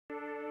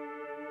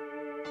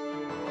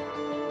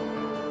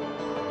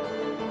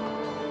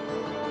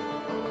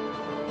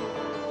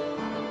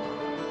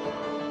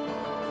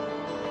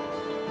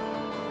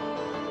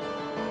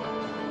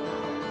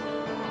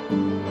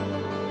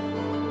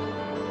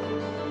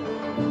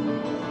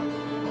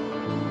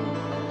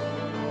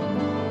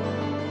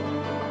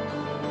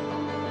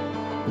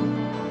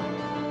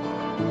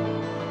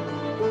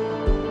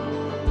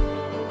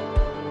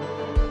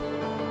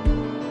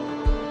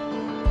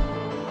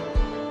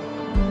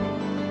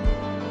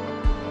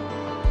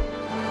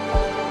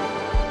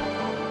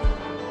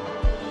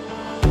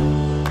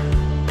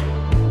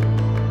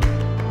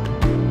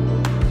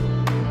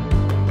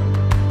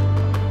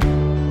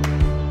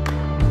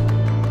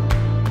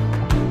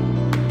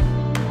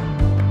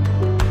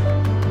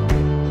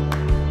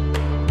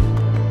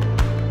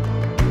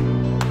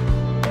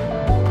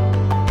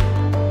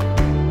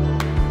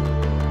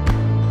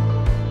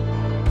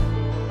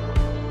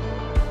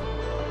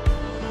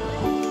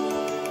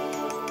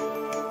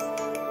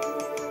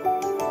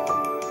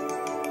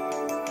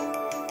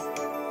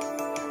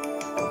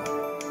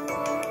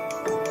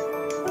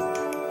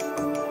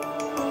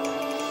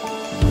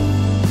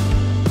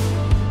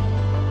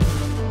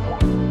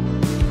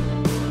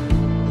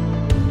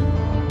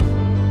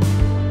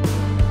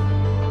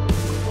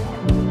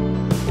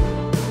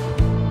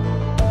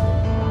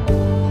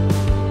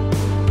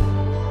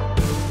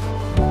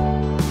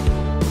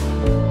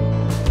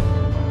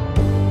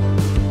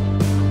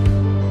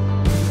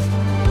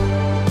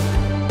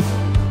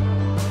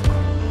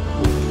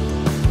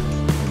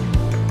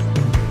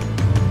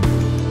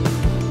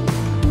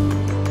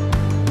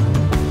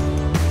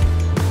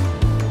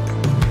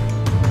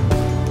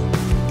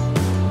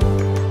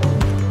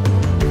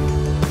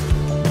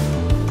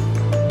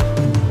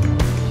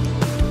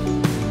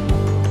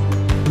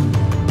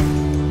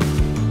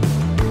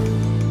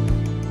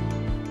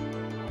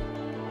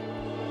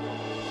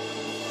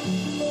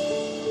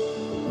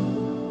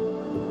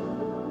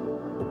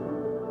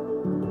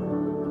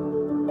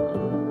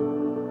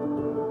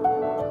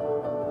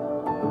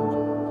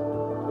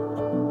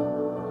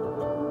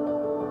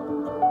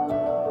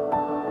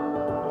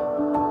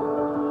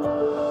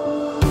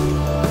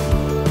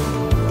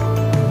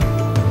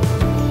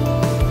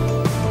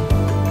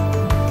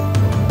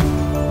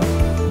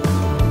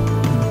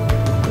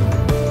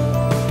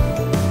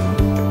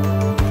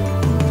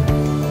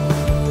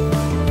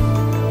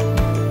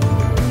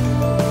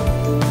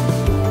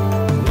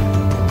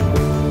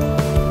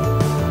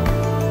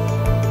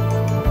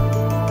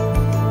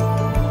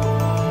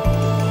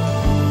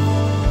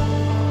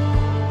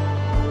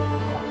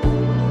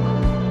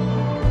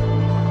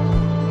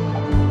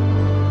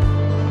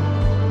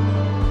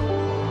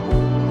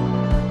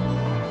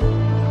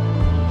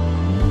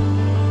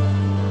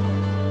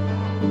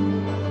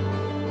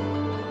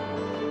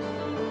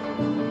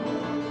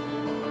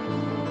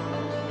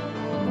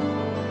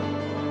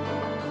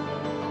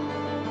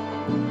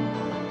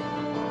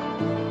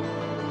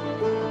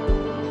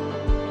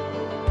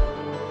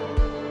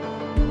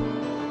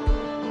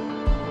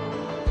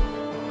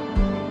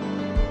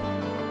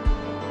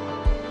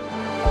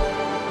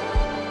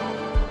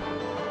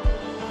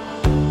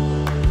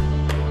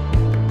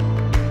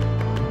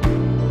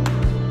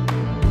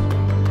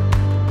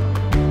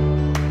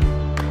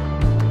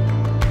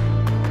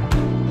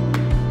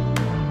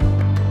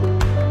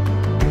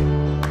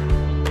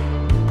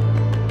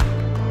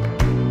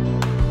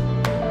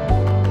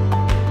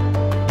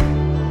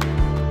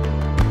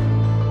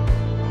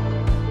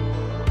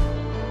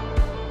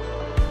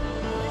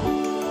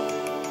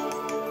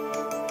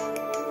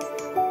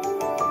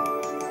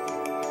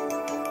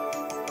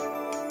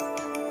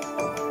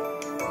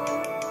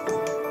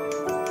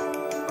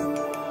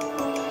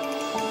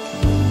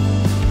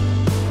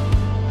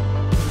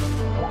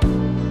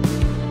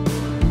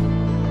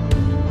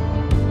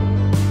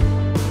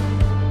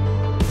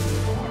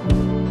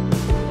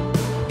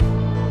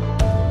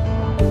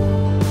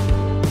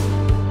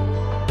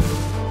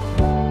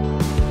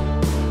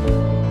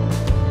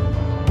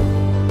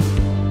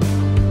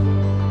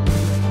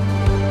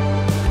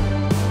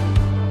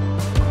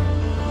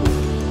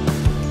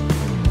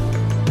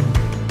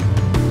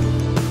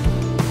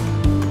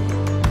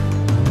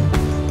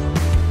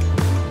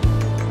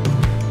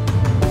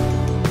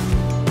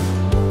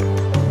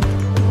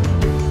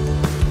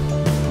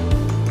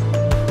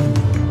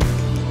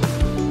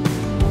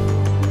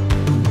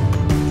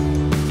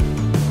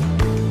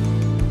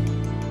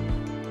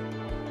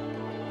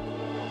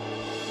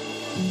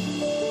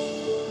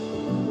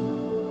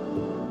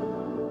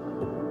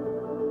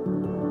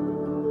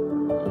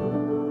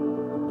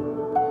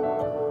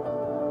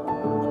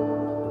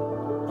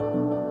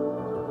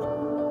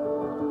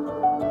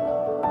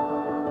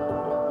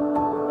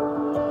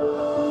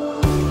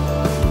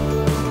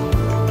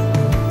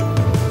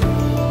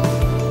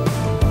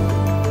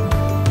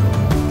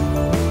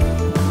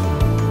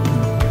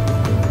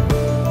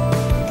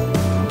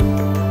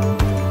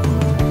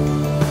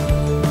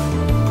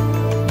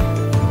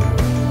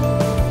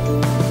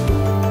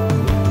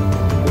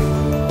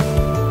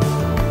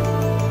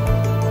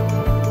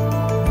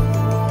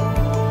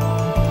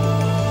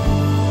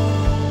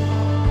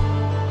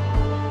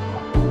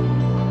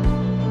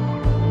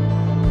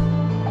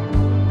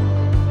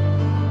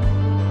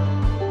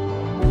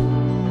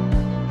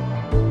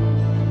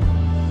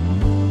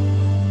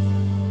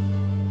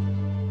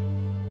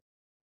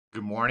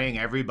Good morning,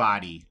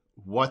 everybody.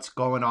 What's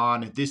going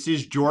on? This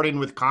is Jordan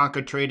with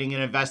Conquer Trading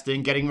and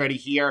Investing, getting ready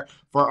here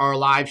for our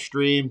live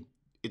stream.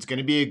 It's going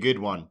to be a good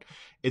one.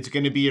 It's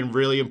going to be a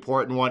really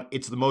important one.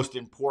 It's the most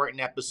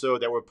important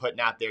episode that we're putting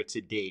out there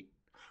to date.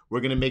 We're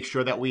going to make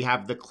sure that we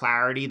have the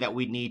clarity that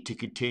we need to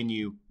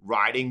continue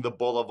riding the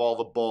bull of all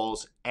the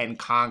bulls and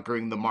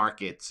conquering the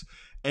markets.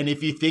 And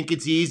if you think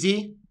it's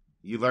easy,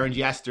 you learned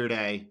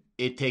yesterday,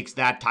 it takes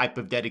that type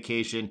of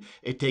dedication.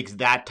 It takes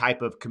that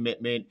type of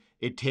commitment.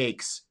 It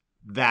takes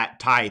that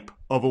type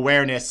of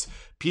awareness.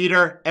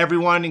 Peter,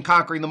 everyone in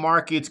Conquering the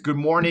Markets, good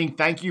morning.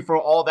 Thank you for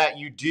all that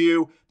you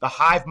do. The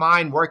Hive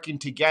Mind working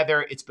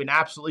together. It's been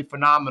absolutely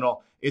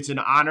phenomenal. It's an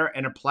honor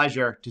and a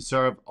pleasure to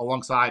serve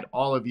alongside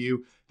all of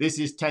you. This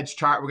is Ted's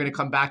chart. We're going to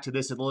come back to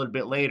this a little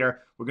bit later.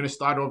 We're going to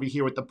start over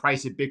here with the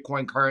price of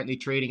Bitcoin currently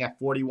trading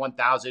at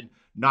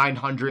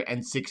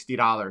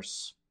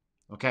 $41,960.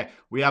 Okay,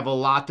 we have a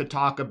lot to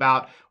talk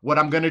about. What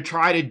I'm going to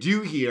try to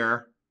do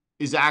here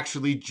is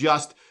actually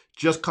just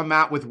come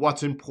out with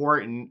what's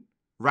important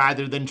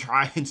rather than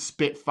try and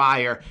spit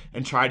fire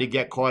and try to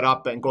get caught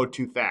up and go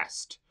too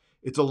fast.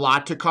 It's a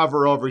lot to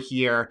cover over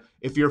here.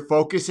 If you're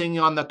focusing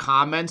on the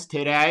comments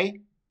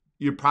today,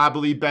 you're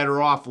probably better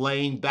off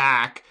laying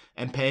back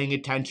and paying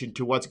attention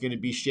to what's going to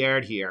be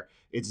shared here.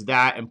 It's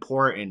that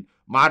important.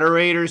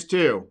 Moderators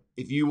too,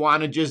 if you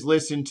want to just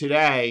listen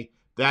today,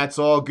 that's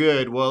all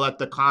good. We'll let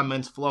the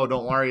comments flow.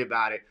 Don't worry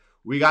about it.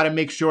 We got to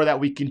make sure that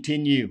we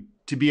continue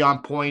to be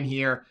on point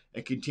here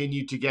and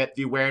continue to get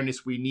the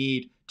awareness we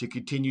need to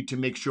continue to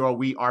make sure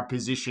we are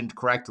positioned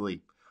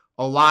correctly.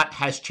 A lot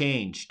has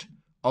changed.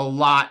 A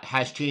lot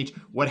has changed.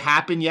 What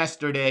happened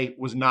yesterday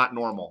was not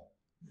normal.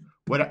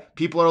 What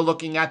people are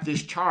looking at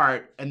this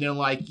chart and they're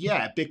like,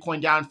 yeah,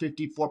 Bitcoin down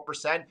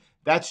 54%.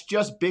 That's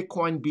just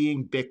Bitcoin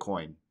being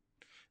Bitcoin.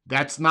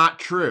 That's not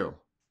true.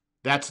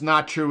 That's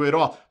not true at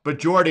all. But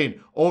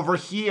Jordan, over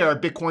here,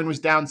 Bitcoin was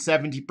down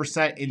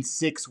 70% in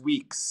 6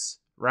 weeks,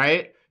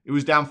 right? It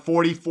was down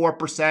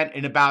 44%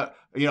 in about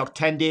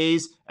 10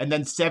 days and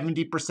then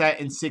 70%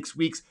 in 6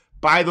 weeks.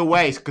 By the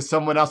way, because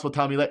someone else will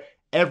tell me that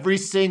every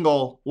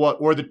single,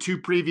 or the two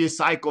previous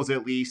cycles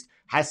at least,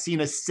 has seen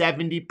a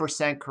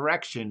 70%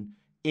 correction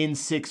in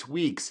 6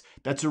 weeks.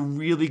 That's a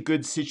really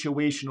good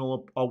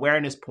situational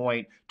awareness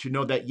point to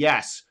know that,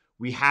 yes,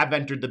 we have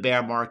entered the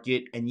bear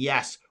market, and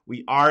yes,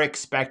 we are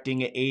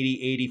expecting an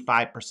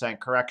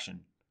 80-85%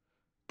 correction.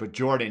 But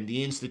Jordan,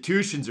 the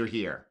institutions are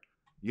here.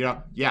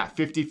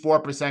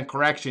 54%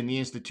 correction. The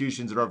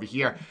institutions are over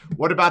here.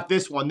 What about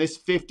this one? This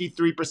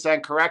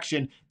 53%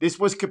 correction. This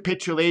was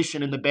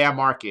capitulation in the bear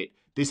market.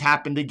 This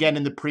happened again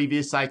in the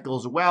previous cycle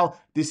as well.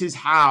 This is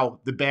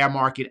how the bear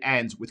market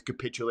ends, with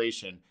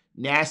capitulation.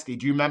 Nasty.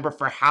 Do you remember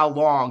for how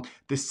long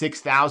the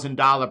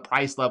 $6,000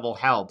 price level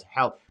held?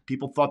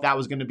 People thought that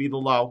was going to be the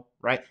low,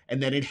 right?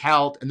 And then it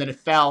held, and then it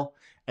fell.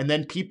 And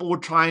then people were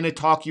trying to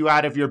talk you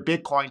out of your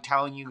Bitcoin,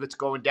 telling you it's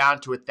going down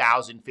to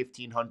 $1,000,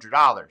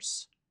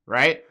 $1,500.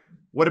 Right?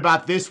 What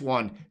about this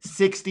one?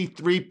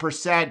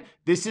 63%.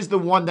 This is the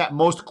one that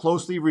most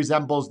closely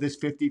resembles this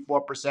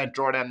 54%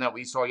 drawdown that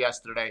we saw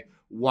yesterday.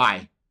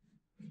 Why?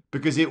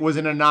 Because it was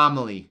an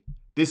anomaly.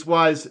 This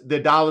was the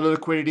dollar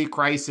liquidity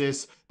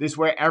crisis. This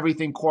where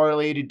everything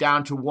correlated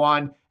down to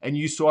one, and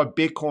you saw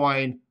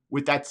Bitcoin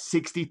with that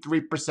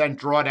 63%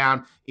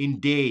 drawdown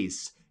in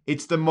days.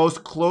 It's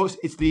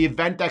the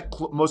event that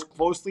most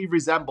closely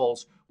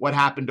resembles what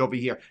happened over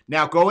here.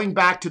 Now, going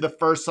back to the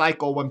first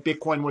cycle when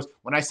Bitcoin was,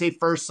 when I say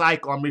first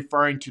cycle, I'm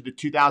referring to the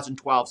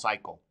 2012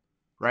 cycle,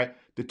 right?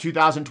 The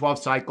 2012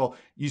 cycle,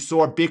 you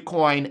saw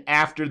Bitcoin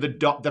after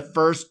the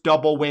first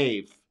double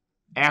wave,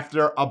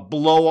 after a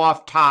blow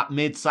off top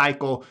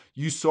mid-cycle,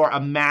 you saw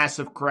a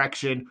massive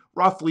correction,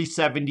 roughly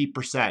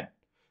 70%.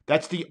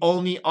 That's the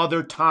only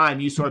other time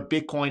you saw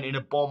Bitcoin in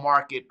a bull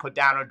market put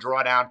down a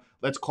drawdown,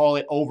 let's call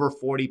it over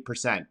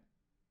 40%.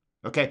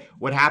 Okay,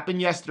 what happened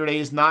yesterday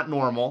is not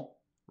normal,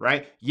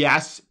 right?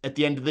 Yes, at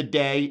the end of the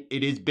day,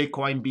 it is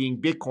Bitcoin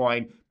being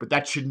Bitcoin, but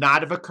that should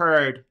not have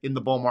occurred in the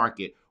bull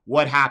market.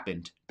 What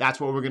happened? That's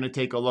what we're going to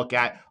take a look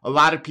at. A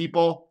lot of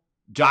people,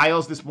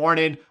 Giles this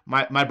morning,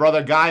 my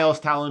brother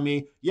Giles telling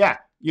me, yeah,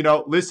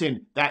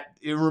 listen, that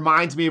it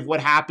reminds me of what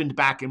happened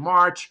back in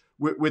March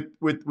with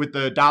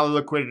the dollar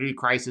liquidity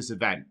crisis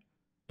event.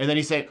 And then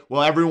he said,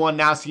 well, everyone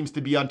now seems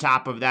to be on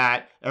top of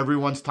that.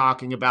 Everyone's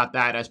talking about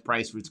that as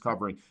price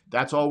recovering.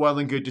 That's all well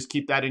and good. Just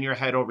keep that in your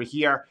head over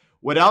here.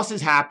 What else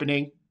is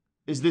happening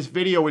is this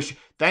video, which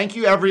thank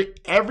you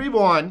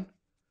everyone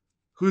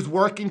who's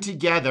working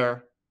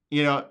together,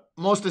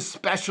 most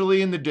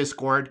especially in the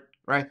Discord,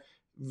 right?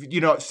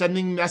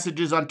 Sending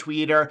messages on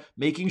Twitter,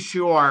 making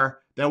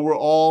sure that we're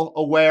all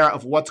aware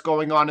of what's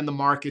going on in the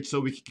market so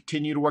we can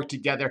continue to work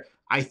together.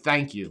 I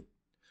thank you.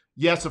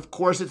 Yes, of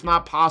course, it's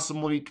not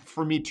possible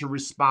for me to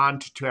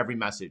respond to every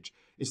message.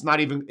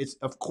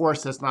 Of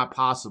course, that's not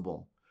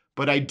possible.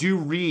 But I do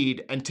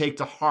read and take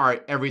to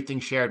heart everything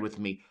shared with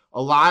me.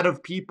 A lot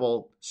of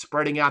people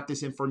spreading out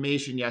this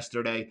information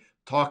yesterday,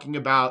 talking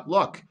about,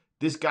 look,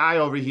 this guy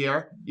over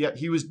here, yeah,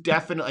 he was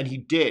definitely, and he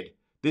did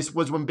This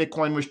was when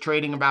Bitcoin was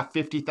trading about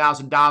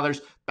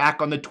 $50,000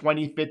 back on the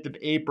 25th of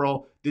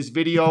April. This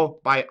video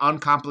by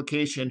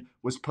Uncomplication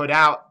was put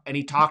out, and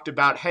he talked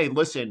about, hey,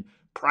 listen,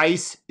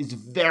 price is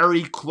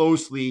very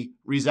closely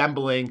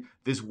resembling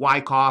this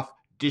Wyckoff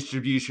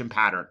distribution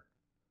pattern.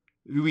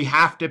 We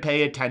have to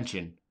pay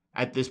attention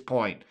at this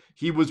point.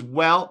 He was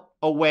well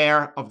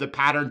aware of the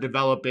pattern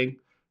developing.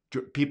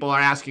 People are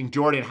asking,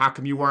 Jordan, how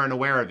come you weren't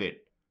aware of it?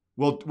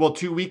 Well,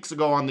 2 weeks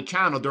ago on the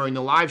channel during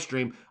the live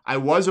stream, I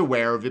was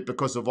aware of it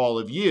because of all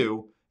of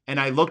you. And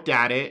I looked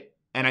at it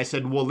and I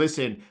said, well,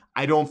 listen,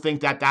 I don't think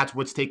that that's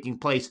what's taking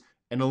place.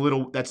 And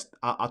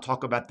I'll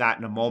talk about that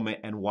in a moment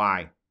and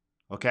why.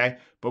 Okay.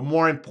 But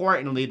more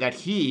importantly, that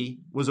he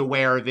was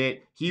aware of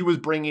it. He was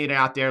bringing it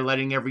out there,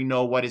 letting everyone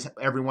know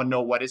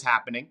what is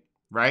happening.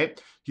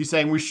 Right. He's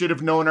saying we should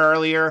have known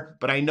earlier,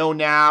 but I know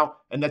now.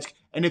 And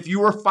if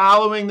you were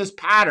following this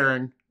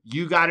pattern,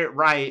 you got it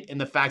right in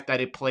the fact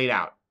that it played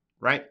out.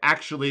 Right?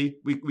 Actually,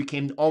 we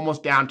came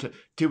almost down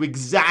to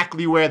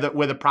exactly where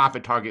the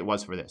profit target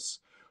was for this,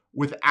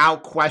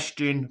 without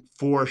question,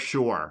 for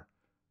sure.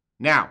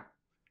 Now,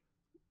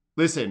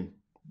 listen,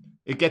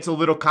 it gets a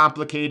little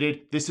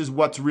complicated. This is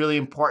what's really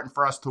important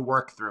for us to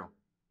work through,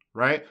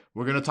 right?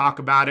 We're going to talk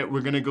about it.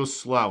 We're going to go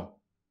slow.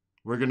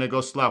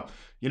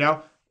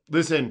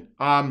 Listen,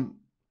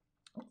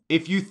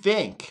 if you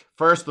think,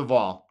 first of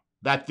all,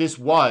 that this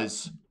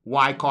was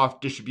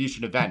Wyckoff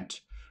distribution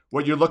event,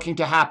 what you're looking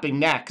to happen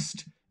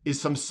next is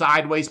some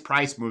sideways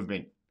price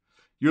movement.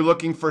 You're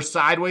looking for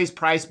sideways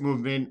price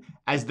movement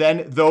as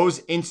then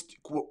those,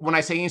 when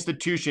I say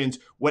institutions,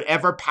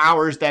 whatever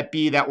powers that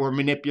be that were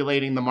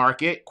manipulating the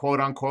market,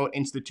 quote unquote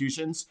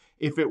institutions,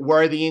 if it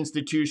were the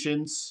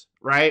institutions,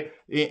 right?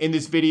 In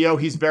this video,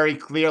 he's very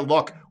clear.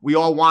 Look, we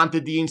all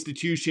wanted the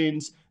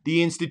institutions.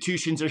 The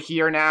institutions are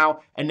here now,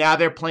 and now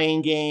they're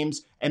playing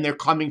games, and they're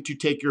coming to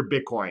take your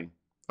Bitcoin,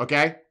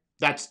 okay?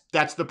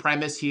 That's the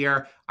premise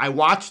here. I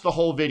watched the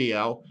whole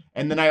video,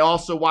 and then I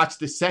also watched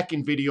the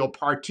second video,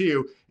 part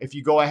 2. If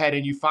you go ahead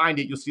and you find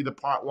it, you'll see the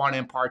part 1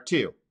 and part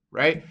 2,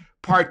 right?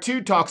 Part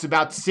 2 talks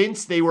about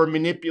since they were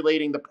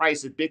manipulating the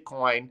price of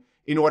Bitcoin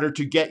in order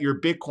to get your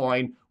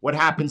Bitcoin, what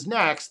happens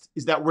next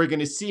is that we're going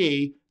to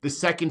see the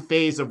second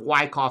phase of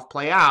Wyckoff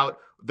play out,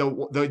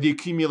 the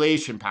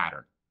accumulation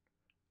pattern.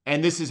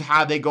 And this is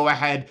how they go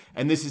ahead,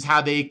 and this is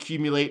how they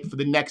accumulate for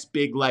the next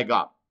big leg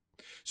up.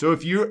 So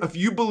if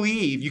you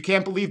believe, you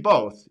can't believe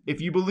both.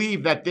 If you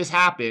believe that this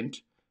happened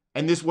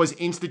and this was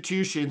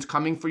institutions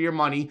coming for your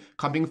money,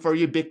 coming for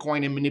your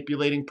Bitcoin and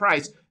manipulating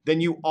price, then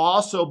you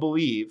also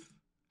believe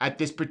at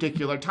this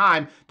particular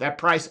time that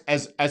price,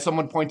 as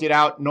someone pointed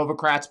out,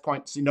 Novakrat's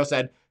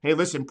said, hey,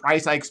 listen,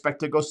 price, I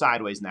expect to go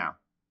sideways now,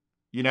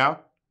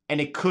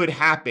 and it could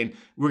happen.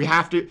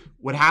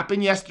 What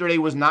happened yesterday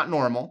was not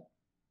normal.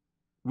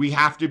 We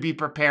have to be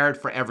prepared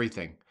for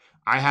everything.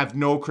 I have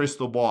no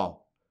crystal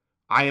ball.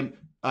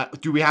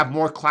 Do we have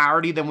more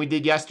clarity than we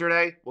did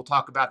yesterday? We'll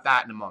talk about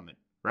that in a moment,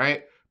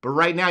 right? But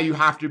right now, you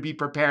have to be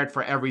prepared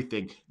for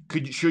everything.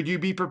 Should you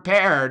be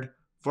prepared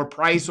for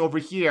price over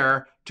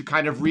here to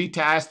kind of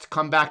retest,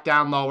 come back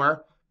down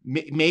lower,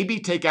 maybe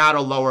take out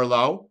a lower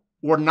low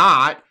or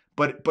not,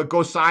 but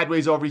go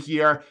sideways over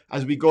here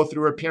as we go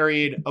through a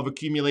period of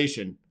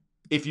accumulation?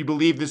 If you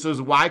believe this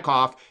was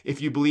Wyckoff,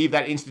 if you believe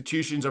that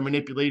institutions are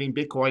manipulating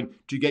Bitcoin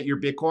to get your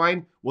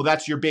Bitcoin, well,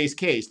 that's your base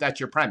case. That's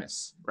your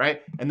premise,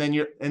 right? And then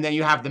you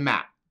have the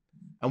map.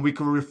 And we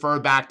can refer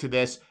back to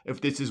this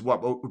if this is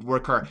what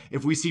would occur.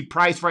 If we see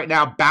price right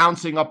now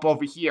bouncing up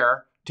over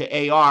here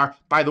to AR,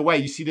 by the way,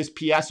 you see this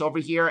PS over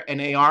here and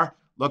AR?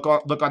 Look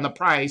on the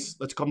price.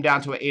 Let's come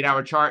down to an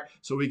 8-hour chart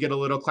so we get a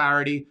little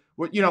clarity.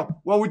 What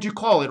would you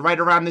call it? Right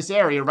around this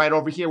area, right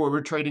over here where we're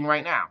trading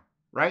right now.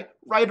 Right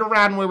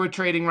around where we're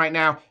trading right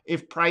now.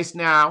 If price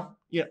now,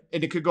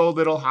 and it could go a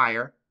little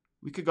higher,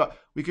 we could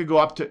go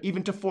up to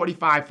even to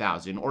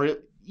 45,000 or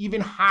even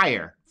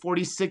higher,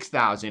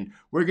 46,000.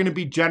 We're going to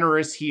be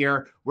generous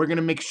here. We're going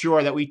to make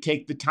sure that we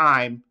take the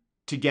time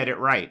to get it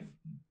right.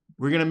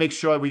 We're going to make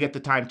sure we get the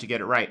time to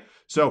get it right.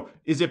 So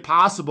is it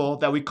possible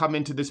that we come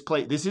into this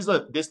place?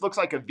 This looks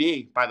like a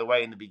V, by the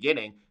way, in the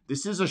beginning.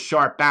 This is a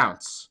sharp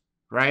bounce,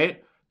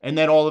 right? And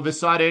then all of a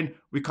sudden,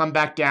 we come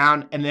back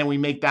down, and then we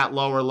make that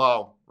lower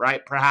low,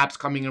 right? Perhaps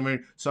coming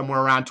in somewhere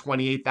around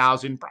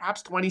 28,000,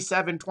 perhaps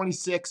 27,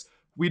 26.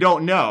 We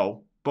don't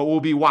know, but we'll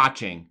be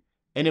watching.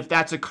 And if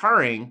that's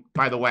occurring,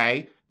 by the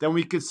way, then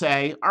we could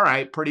say, all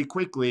right, pretty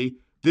quickly,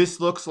 this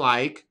looks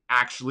like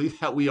actually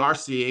that we are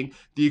seeing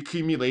the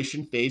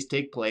accumulation phase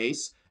take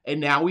place. And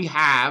now we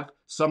have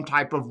some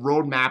type of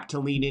roadmap to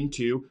lean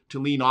into,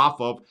 to lean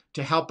off of,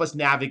 to help us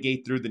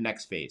navigate through the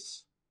next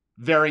phase.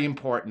 Very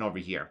important over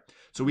here.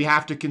 So we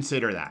have to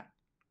consider that,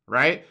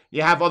 right?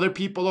 You have other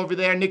people over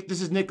there.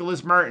 This is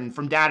Nicholas Merton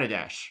from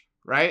DataDash,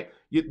 right?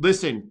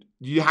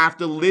 You have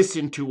to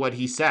listen to what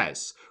he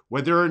says.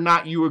 Whether or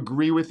not you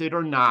agree with it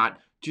or not,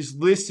 just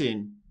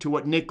listen to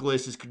what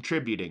Nicholas is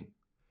contributing.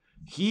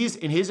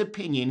 In his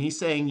opinion, he's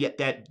saying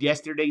that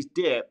yesterday's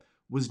dip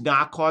was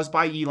not caused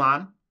by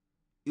Elon.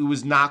 It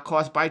was not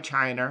caused by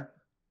China.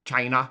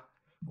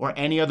 or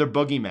any other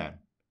boogeyman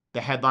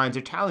the headlines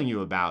are telling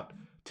you about.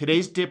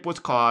 Yesterday's dip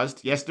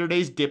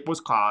was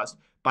caused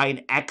by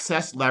an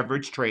excess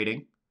leverage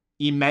trading,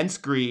 immense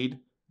greed,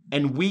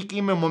 and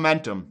weakening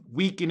momentum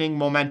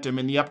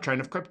in the uptrend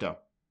of crypto.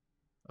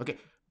 Okay,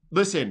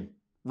 listen,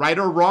 right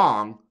or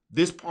wrong,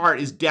 this part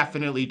is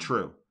definitely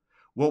true.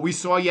 What we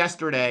saw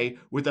yesterday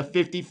with a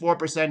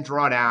 54%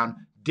 drawdown,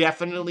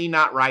 definitely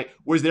not right.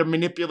 Was there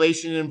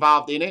manipulation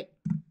involved in it?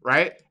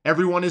 Right?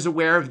 Everyone is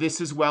aware of this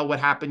as well, what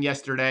happened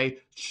yesterday,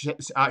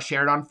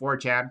 shared on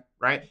 4chan,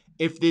 right?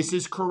 If this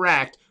is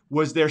correct,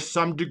 was there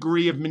some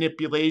degree of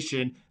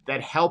manipulation that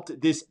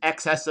helped this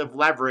excessive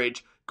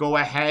leverage go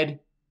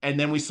ahead, and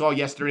then we saw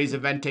yesterday's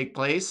event take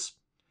place?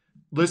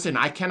 Listen,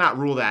 I cannot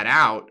rule that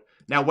out.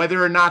 Now,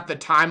 whether or not the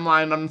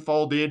timeline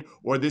unfolded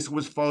or this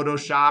was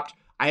photoshopped,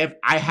 I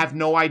have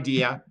no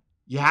idea.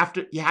 You have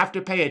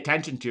to pay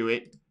attention to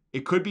it.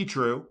 It could be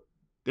true.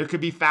 There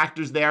could be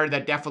factors there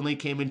that definitely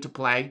came into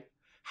play.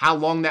 How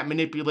long that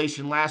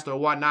manipulation lasts or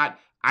whatnot,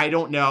 I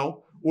don't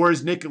know. Or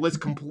is Nicholas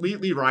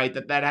completely right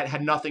that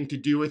had nothing to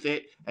do with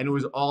it and it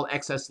was all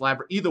excess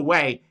leverage? Either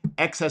way,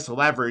 excess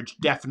leverage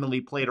definitely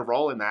played a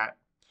role in that.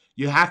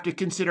 You have to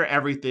consider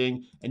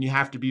everything and you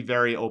have to be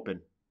very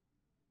open.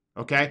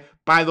 Okay?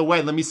 By the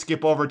way, let me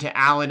skip over to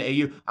Alan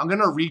AU. I'm going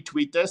to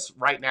retweet this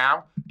right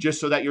now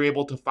just so that you're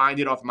able to find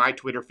it off my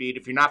Twitter feed.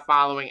 If you're not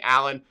following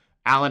Alan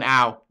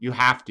Au, you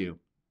have to.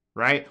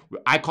 Right?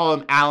 I call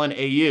him Alan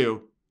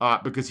AU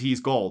because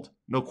he's gold.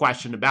 No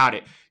question about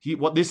it.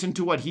 Listen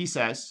to what he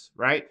says,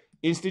 right?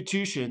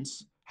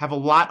 Institutions have a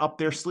lot up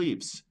their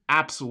sleeves.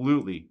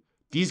 Absolutely.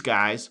 These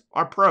guys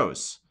are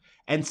pros.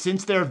 And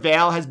since their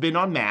veil has been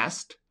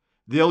unmasked,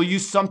 they'll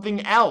use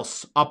something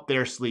else up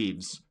their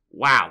sleeves.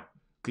 Wow.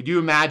 Could you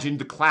imagine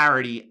the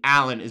clarity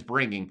Alan is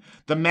bringing?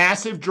 The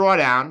massive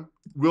drawdown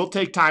will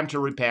take time to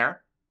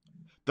repair.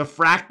 The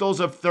fractals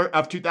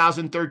of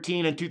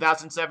 2013 and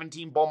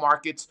 2017 bull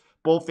markets,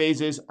 bull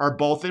phases are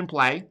both in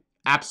play.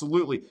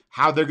 Absolutely.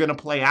 How they're going to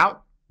play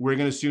out, we're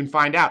going to soon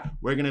find out.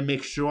 We're going to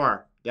make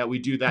sure that we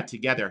do that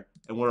together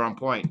and we're on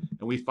point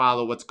and we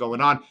follow what's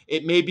going on.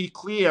 It may be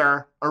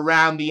clear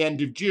around the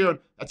end of June.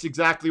 That's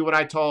exactly what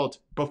I told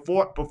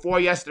before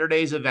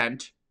yesterday's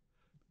event,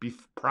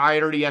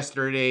 prior to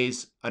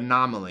yesterday's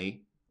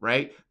anomaly,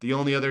 right? The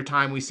only other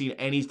time we've seen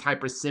any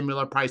type of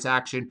similar price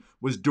action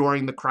was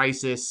during the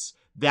crisis.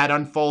 That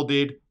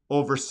unfolded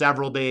over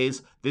several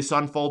days. This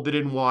unfolded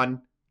in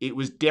one. It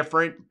was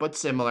different but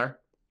similar,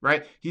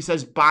 right? He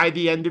says by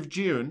the end of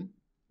June,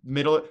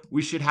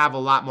 we should have a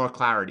lot more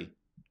clarity.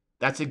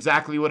 That's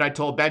exactly what I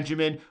told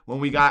Benjamin when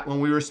we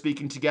were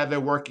speaking together,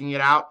 working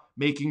it out,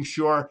 making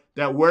sure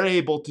that we're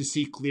able to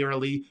see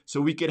clearly so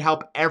we could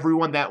help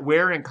everyone that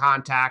we're in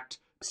contact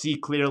see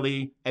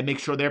clearly and make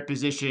sure they're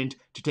positioned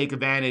to take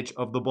advantage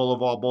of the bull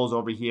of all bulls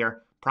over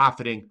here,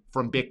 profiting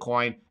from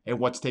Bitcoin and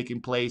what's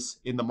taking place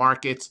in the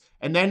markets.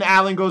 And then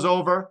Alan goes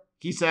over,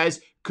 he says,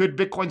 could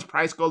Bitcoin's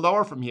price go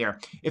lower from here?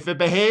 If it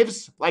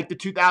behaves like the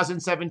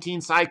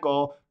 2017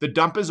 cycle, the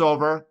dump is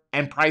over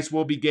and price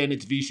will begin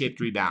its V-shaped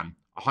rebound,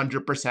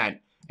 100%.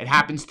 It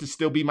happens to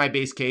still be my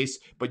base case,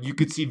 but you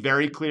could see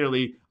very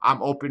clearly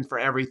I'm open for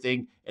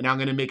everything and I'm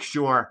going to make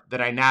sure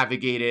that I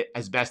navigate it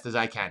as best as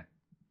I can.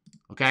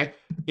 Okay,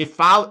 if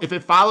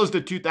it follows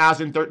the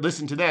 2013,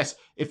 listen to this.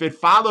 If it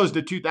follows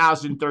the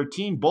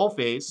 2013 bull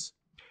phase,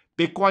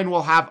 Bitcoin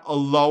will have a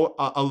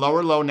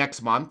lower low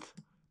next month,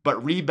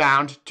 but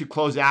rebound to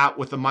close out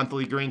with a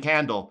monthly green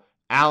candle.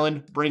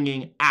 Alan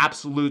bringing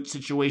absolute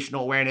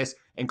situational awareness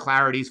and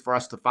clarities for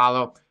us to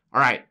follow.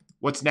 All right,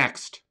 what's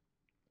next?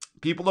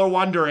 People are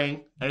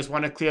wondering. I just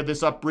want to clear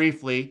this up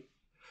briefly.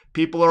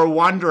 People are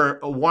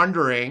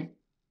wondering,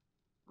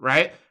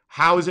 right?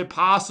 How is it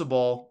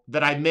possible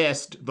that I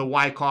missed the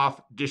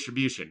Wyckoff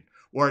distribution?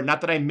 Or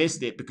not that I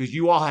missed it, because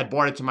you all had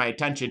brought it to my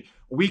attention.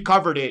 We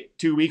covered it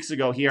 2 weeks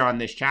ago here on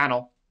this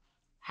channel.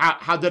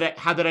 How did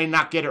I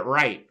not get it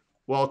right?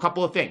 Well, a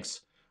couple of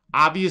things.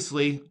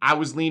 Obviously, I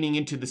was leaning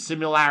into the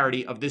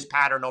similarity of this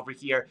pattern over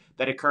here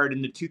that occurred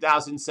in the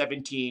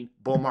 2017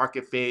 bull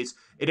market phase.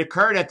 It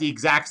occurred at the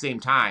exact same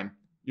time.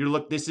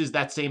 This is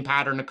that same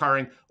pattern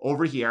occurring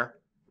over here,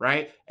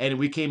 right? And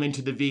we came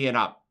into the V and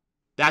up.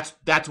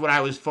 That's what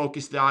I was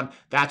focused on.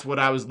 That's what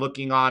I was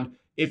looking on.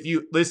 If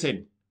you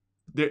listen,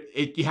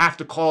 you have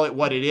to call it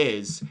what it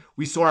is.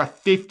 We saw a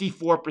 54%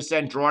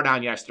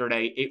 drawdown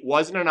yesterday. It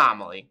was an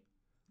anomaly.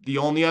 The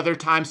only other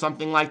time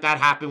something like that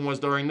happened was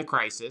during the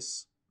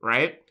crisis,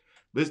 right?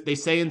 They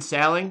say in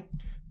sailing,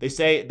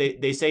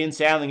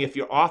 if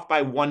you're off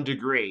by 1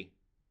 degree,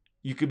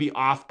 you could be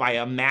off by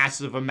a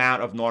massive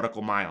amount of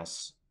nautical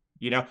miles.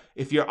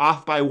 If you're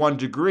off by 1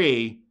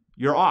 degree,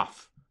 you're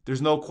off.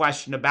 There's no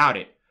question about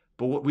it.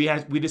 But we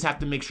just have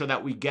to make sure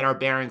that we get our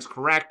bearings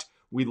correct,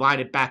 we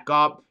line it back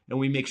up, and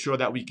we make sure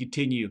that we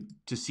continue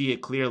to see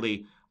it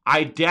clearly.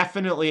 I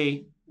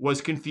definitely was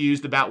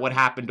confused about what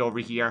happened over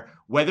here.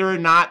 Whether or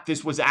not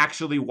this was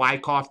actually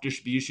Wyckoff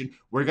distribution,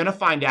 we're going to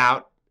find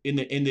out in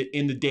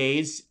the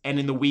days and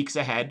in the weeks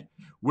ahead.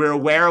 We're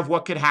aware of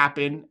what could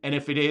happen, and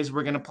if it is,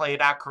 we're going to play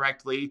it out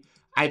correctly.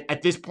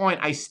 At this point,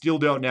 I still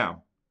don't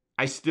know.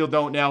 I still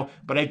don't know,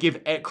 but I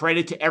give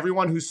credit to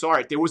everyone who saw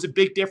it. There was a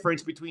big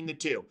difference between the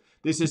two.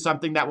 This is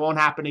something that won't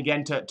happen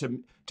again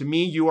to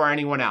me, you, or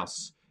anyone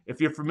else. If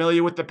you're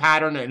familiar with the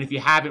pattern, and if you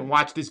haven't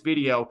watched this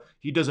video,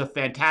 he does a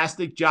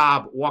fantastic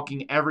job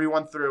walking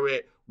everyone through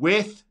it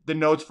with the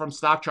notes from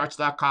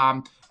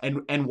stockcharts.com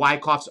and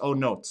Wyckoff's own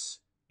notes.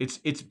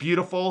 It's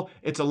beautiful.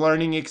 It's a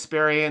learning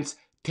experience.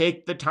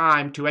 Take the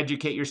time to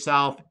educate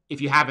yourself if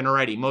you haven't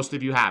already. Most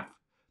of you have.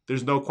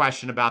 There's no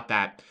question about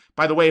that.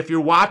 By the way, if you're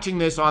watching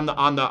this on the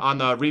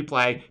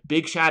replay,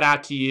 big shout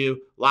out to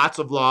you. Lots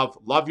of love.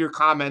 Love your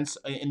comments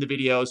in the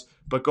videos.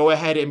 But go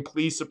ahead and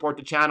please support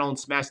the channel and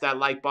smash that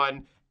like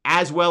button,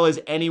 as well as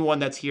anyone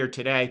that's here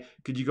today.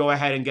 Could you go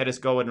ahead and get us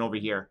going over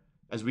here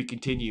as we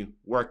continue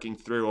working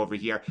through over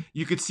here?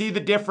 You could see the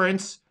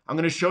difference. I'm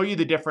going to show you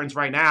the difference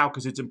right now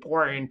because it's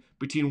important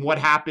between what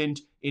happened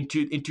in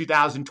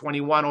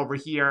 2021 over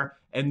here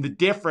and the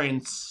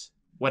difference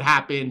what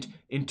happened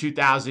in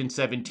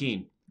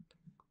 2017.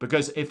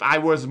 Because if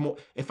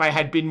I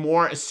had been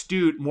more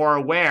astute, more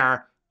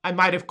aware, I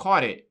might have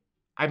caught it.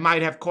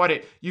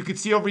 You could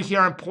see over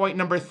here on point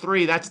number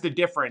 3, that's the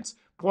difference.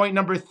 Point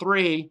number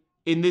 3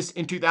 in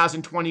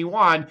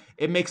 2021,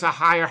 it makes a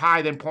higher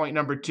high than point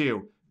number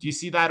 2. Do you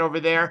see that over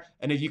there?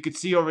 And if you could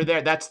see over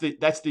there, that's the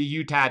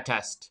UTAD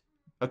test.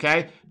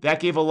 Okay? That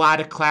gave a lot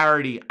of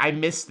clarity. I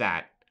missed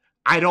that.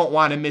 I don't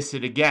want to miss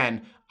it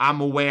again.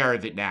 I'm aware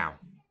of it now.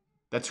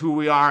 That's who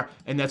we are,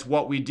 and that's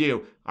what we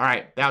do. All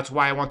right, that's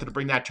why I wanted to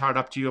bring that chart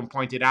up to you and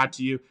point it out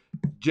to you.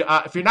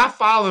 If you're not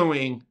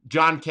following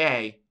John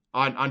K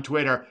on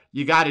Twitter,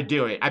 you got to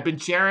do it. I've been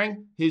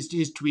sharing his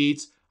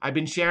tweets. I've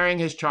been sharing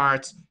his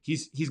charts.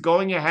 He's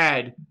going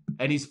ahead,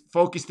 and he's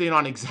focused in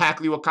on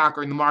exactly what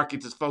Conquering the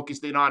Markets is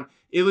focused in on,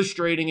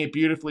 illustrating it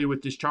beautifully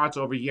with his charts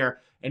over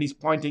here, and he's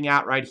pointing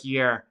out right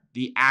here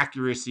the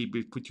accuracy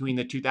between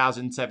the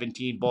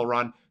 2017 bull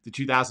run, the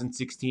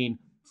 2016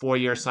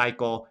 4-year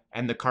cycle,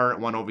 and the current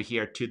one over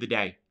here to the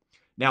day.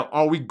 Now,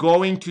 are we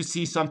going to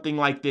see something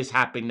like this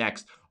happen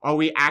next?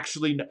 We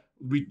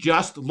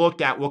just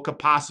looked at what could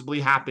possibly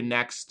happen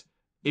next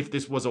if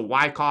this was a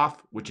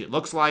Wyckoff, which it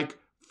looks like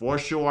for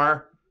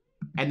sure.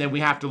 And then we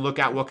have to look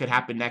at what could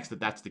happen next if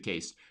that's the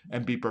case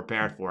and be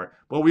prepared for it.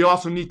 But we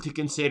also need to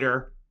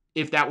consider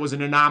if that was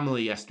an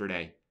anomaly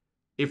yesterday.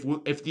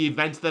 If the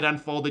events that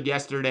unfolded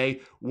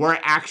yesterday were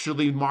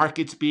actually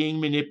markets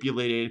being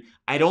manipulated,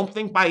 I don't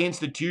think by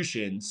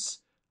institutions.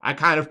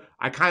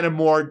 I'm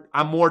more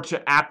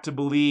apt to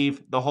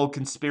believe the whole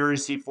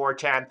conspiracy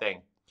 4chan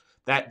thing,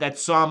 that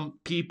some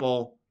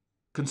people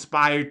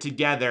conspired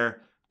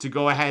together to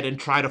go ahead and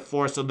try to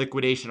force a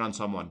liquidation on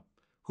someone.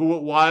 Who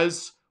it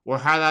was, or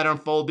how that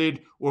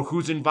unfolded, or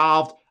who's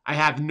involved, I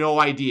have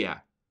no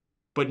idea.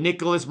 But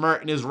Nicholas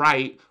Merton is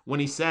right when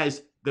he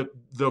says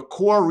the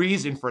core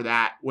reason for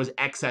that was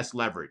excess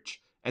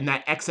leverage. And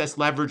that excess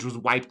leverage was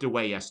wiped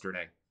away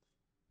yesterday.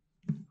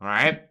 All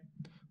right,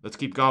 let's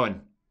keep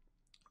going.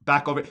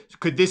 Back over.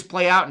 Could this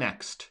play out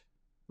next?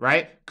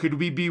 Right? Could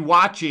we be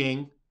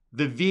watching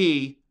the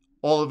V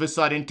all of a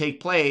sudden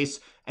take place?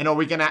 And are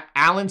we going to,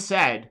 Alan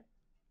said,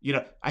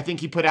 I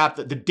think he put out,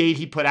 the date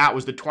he put out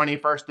was the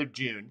 21st of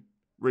June.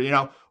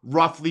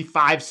 Roughly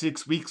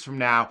 5-6 weeks from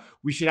now,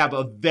 we should have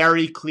a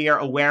very clear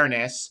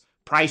awareness,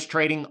 price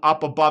trading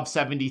up above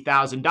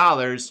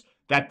 $70,000,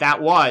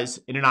 that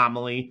was an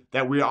anomaly,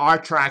 that we are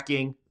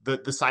tracking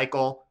the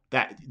cycle,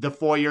 that the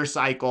 4-year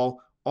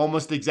cycle,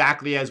 almost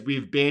exactly as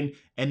we've been,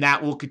 and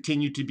that will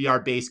continue to be our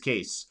base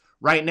case.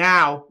 Right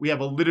now, we have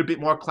a little bit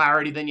more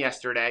clarity than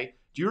yesterday.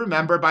 Do you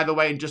remember, by the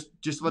way, and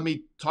just let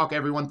me talk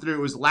everyone through,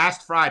 it was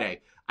last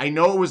Friday. I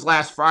know it was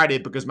last Friday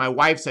because my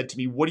wife said to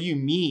me, what do you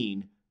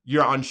mean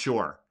you're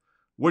unsure?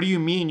 What do you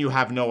mean you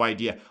have no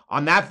idea?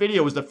 On that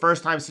video, it was the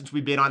first time since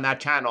we've been on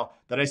that channel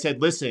that I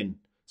said, listen,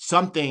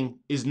 something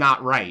is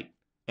not right.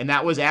 And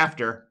that was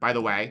after, by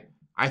the way,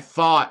 I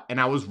thought,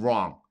 and I was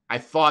wrong. I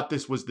thought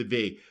this was the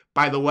V.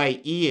 By the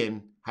way,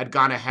 Ian had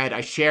gone ahead.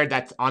 I shared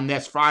that on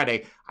this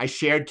Friday. I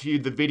shared to you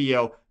the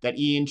video that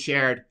Ian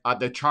shared,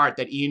 the chart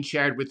that Ian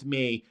shared with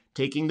me,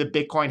 taking the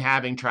Bitcoin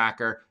halving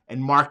tracker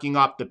and marking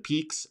up the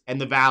peaks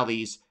and the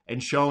valleys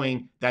and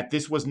showing that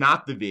this was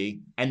not the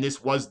V and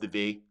this was the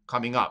V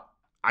coming up.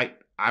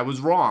 I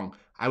was wrong.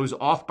 I was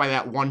off by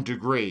that 1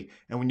 degree.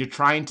 And when you're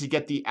trying to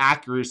get the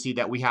accuracy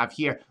that we have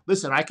here,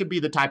 listen, I could be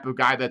the type of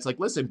guy that's like,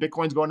 listen,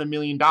 Bitcoin's going to $1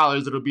 million.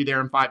 It'll be there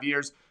in 5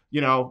 years.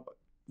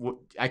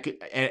 I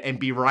could and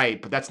be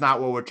right, but that's not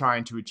what we're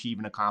trying to achieve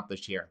and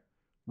accomplish here.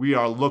 We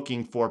are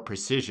looking for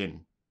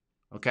precision.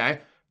 Okay?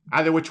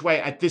 Either which way,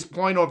 at this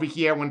point over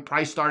here, when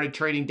price started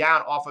trading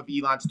down off of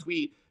Elon's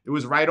tweet, it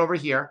was right over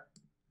here.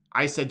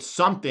 I said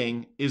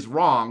something is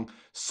wrong.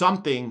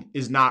 Something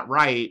is not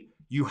right.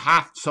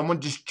 Someone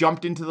just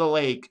jumped into the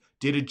lake,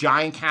 did a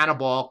giant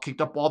cannonball,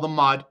 kicked up all the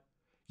mud.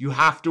 You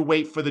have to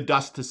wait for the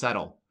dust to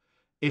settle.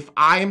 If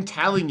I am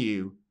telling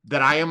you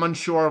that I am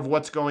unsure of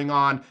what's going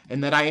on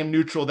and that I am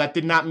neutral, that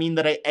did not mean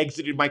that I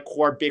exited my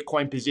core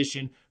Bitcoin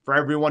position. For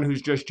everyone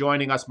who's just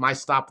joining us, my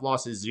stop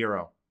loss is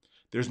 0.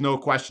 There's no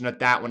question at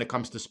that when it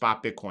comes to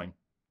spot Bitcoin.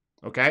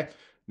 Okay.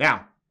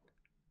 Now,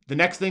 the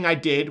next thing I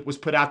did was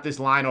put out this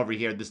line over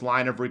here, this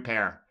line of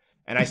repair.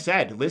 And I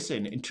said,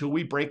 listen, until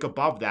we break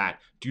above that,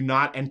 do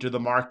not enter the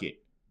market.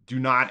 Do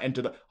not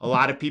enter a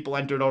lot of people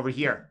entered over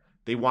here.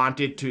 They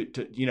wanted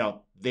to,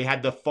 they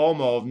had the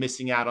FOMO of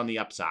missing out on the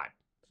upside.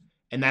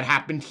 And that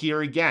happened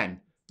here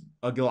again.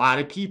 A lot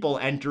of people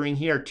entering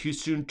here too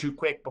soon, too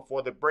quick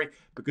before the break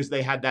because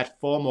they had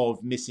that FOMO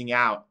of missing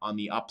out on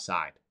the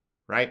upside,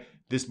 right?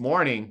 This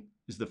morning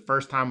is the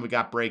first time we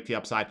got break to the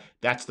upside.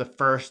 That's the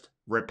first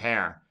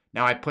repair.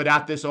 Now, I put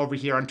out this over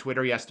here on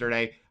Twitter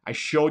yesterday. I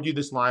showed you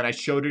this line. I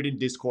showed it in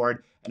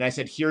Discord. And I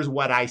said, here's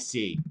what I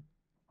see.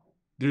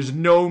 There's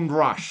no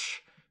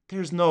rush.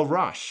 There's no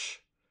rush.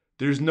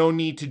 There's no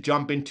need to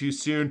jump in too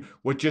soon.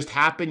 What just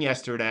happened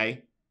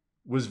yesterday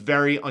was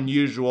very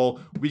unusual.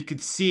 We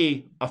could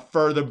see a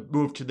further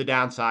move to the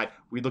downside.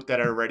 We looked at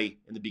it already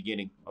in the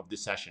beginning of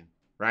this session,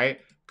 right?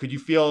 Could you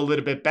feel a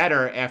little bit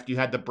better after you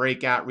had the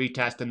breakout,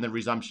 retest, and the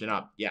resumption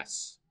up?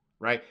 Yes.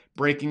 Right?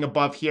 Breaking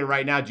above here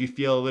right now, do you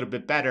feel a little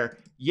bit better?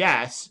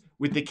 Yes,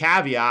 with the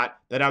caveat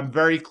that I'm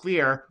very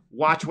clear,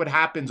 watch what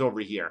happens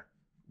over here.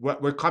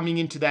 We're coming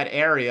into that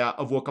area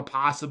of what could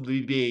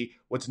possibly be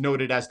what's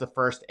noted as the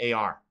first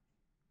AR,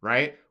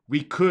 right?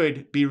 We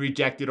could be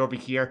rejected over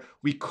here.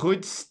 We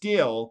could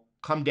still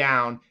come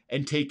down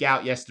and take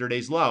out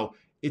yesterday's low.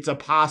 It's a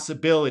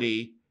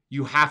possibility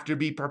you have to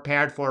be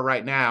prepared for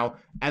right now,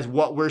 as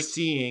what we're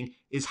seeing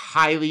is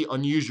highly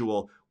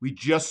unusual. We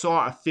just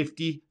saw a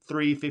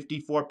 53,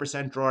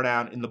 54%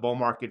 drawdown in the bull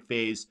market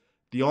phase.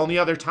 The only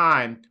other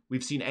time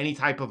we've seen any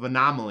type of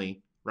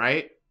anomaly,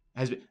 right?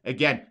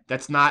 Again,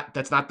 that's not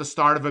the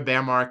start of a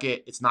bear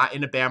market. It's not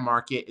in a bear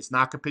market. It's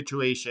not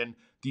capitulation.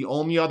 The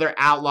only other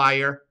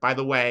outlier, by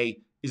the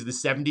way, is the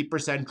 70%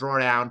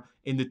 drawdown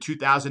in the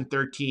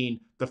 2013,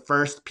 the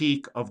first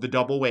peak of the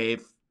double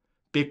wave.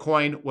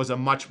 Bitcoin was a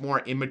much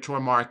more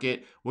immature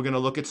market. We're going to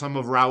look at some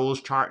of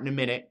Raul's chart in a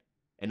minute.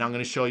 And I'm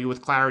going to show you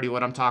with clarity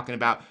what I'm talking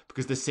about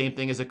because the same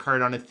thing has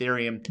occurred on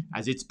Ethereum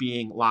as it's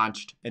being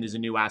launched and is a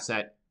new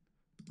asset.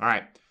 All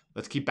right,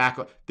 let's keep back.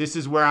 This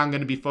is where I'm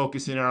going to be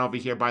focusing on over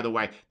here, by the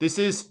way. This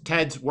is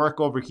Ted's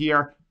work over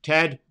here.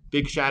 Ted,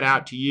 big shout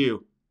out to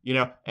you,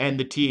 and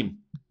the team.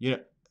 You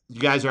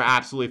guys are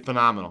absolutely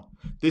phenomenal.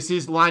 This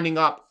is lining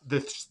up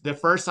the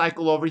first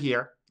cycle over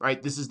here,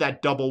 right? This is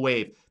that double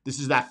wave. This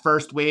is that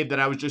first wave that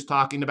I was just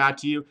talking about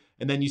to you.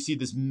 And then you see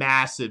this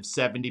massive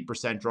 70%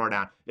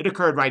 drawdown. It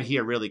occurred right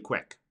here really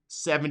quick.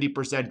 70%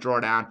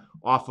 drawdown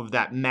off of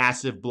that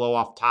massive blow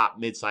off top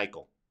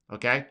mid-cycle,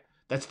 okay?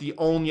 That's the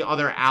only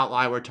other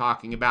outlier we're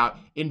talking about.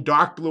 In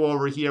dark blue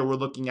over here, we're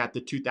looking at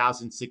the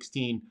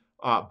 2016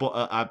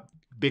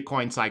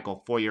 Bitcoin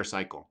cycle, 4-year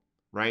cycle,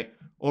 right?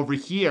 Over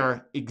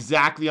here,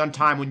 exactly on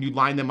time when you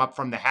line them up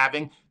from the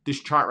halving, this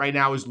chart right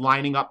now is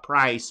lining up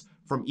price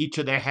from each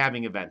of their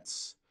halving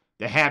events.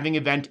 The halving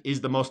event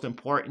is the most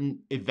important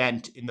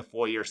event in the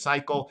 4-year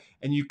cycle.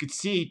 And you could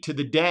see to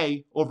the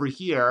day over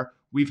here,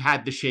 we've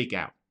had the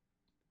shakeout.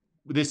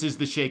 This is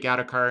the shakeout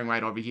occurring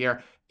right over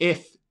here.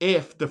 If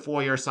the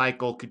 4-year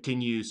cycle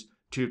continues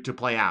to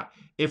play out.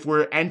 If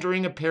we're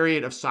entering a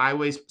period of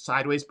sideways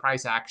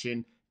price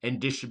action and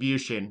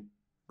distribution,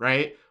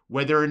 right?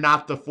 Whether or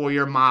not the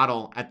 4-year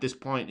model at this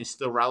point is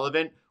still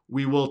relevant,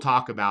 we will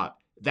talk about.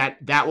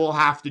 That will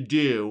have to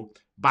do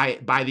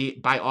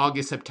by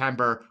August,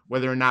 September,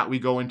 whether or not we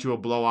go into a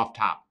blow off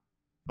top.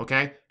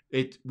 Okay?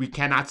 We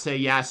cannot say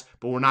yes,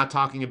 but we're not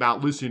talking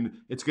about,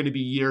 listen, it's going to be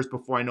years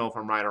before I know if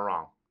I'm right or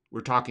wrong.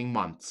 We're talking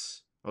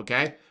months.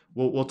 Okay?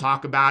 We'll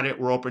talk about it.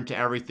 We're open to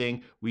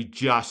everything. We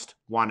just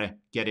want to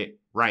get it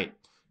right.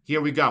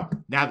 Here we go.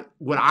 Now,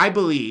 what I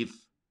believe,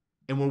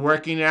 and we're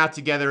working it out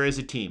together as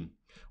a team.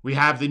 We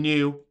have the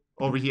new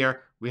over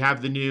here. We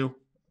have the new,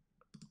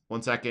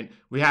 one second.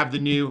 We have the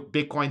new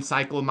Bitcoin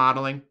cycle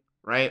modeling,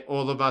 right?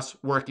 All of us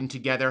working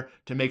together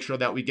to make sure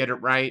that we get it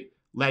right.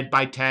 Led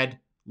by Ted,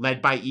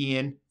 led by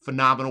Ian.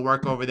 Phenomenal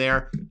work over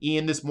there.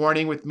 Ian this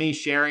morning with me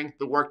sharing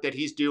the work that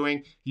he's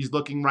doing. He's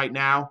looking right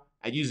now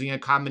at using a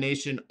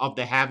combination of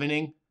the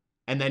halving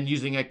and then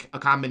using a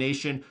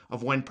combination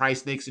of when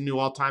price makes a new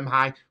all-time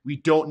high. We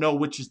don't know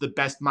which is the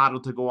best model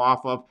to go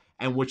off of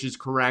and which is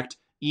correct.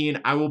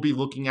 Ian, I will be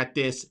looking at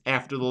this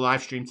after the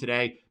live stream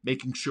today,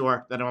 making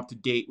sure that I'm up to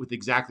date with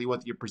exactly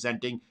what you're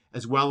presenting,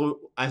 as well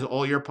as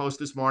all your posts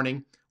this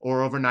morning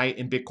or overnight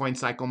in Bitcoin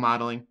cycle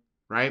modeling,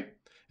 right?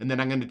 And then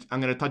I'm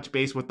gonna touch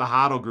base with the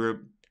HODL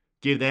group,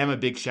 give them a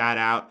big shout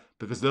out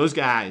because those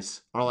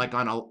guys are like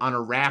on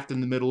a raft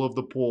in the middle of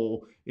the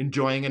pool,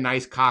 enjoying a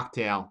nice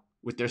cocktail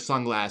with their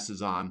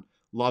sunglasses on,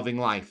 loving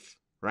life,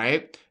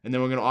 right? And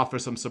then we're gonna offer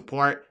some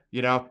support.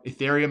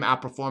 Ethereum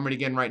outperforming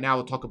again right now.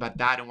 We'll talk about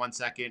that in 1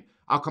 second.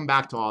 I'll come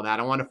back to all that.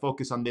 I want to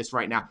focus on this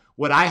right now.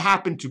 What I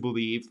happen to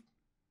believe,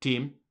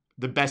 team,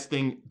 the best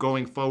thing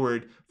going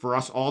forward for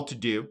us all to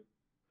do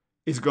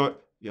is go,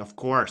 of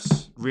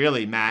course,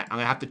 really, Matt, I'm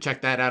going to have to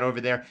check that out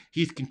over there.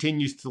 He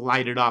continues to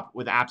light it up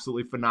with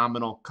absolutely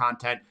phenomenal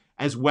content,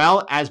 as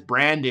well as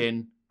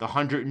Brandon, the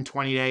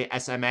 120-day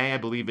SMA, I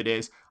believe it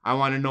is. I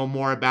want to know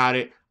more about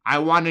it. I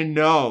want to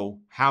know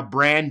how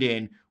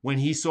Brandon when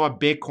he saw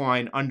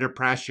Bitcoin under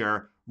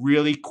pressure,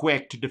 really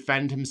quick to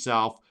defend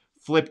himself,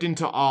 flipped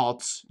into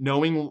alts,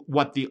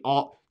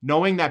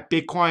 knowing that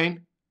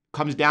Bitcoin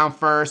comes down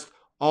first,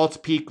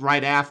 alts peak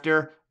right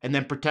after, and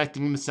then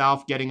protecting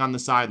himself, getting on the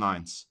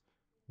sidelines.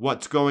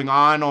 What's going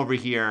on over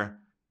here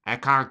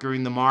at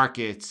Conquering the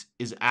Markets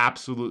is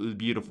absolutely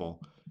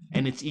beautiful.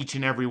 And it's each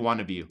and every one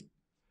of you.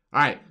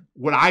 All right.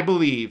 What I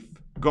believe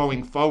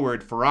going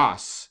forward for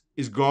us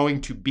is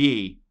going to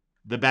be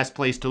the best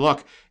place to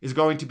look is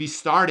going to be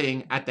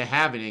starting at the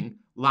halvening,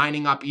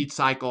 lining up each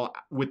cycle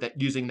with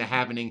using the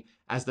halvening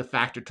as the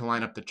factor to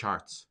line up the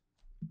charts.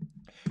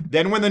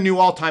 Then when the new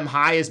all-time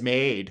high is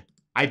made,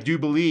 I do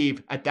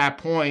believe at that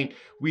point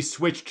we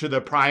switch to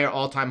the prior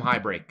all-time high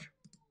break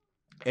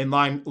and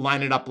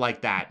line it up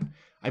like that.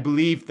 I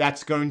believe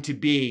that's going to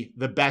be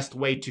the best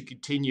way to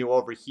continue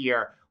over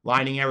here,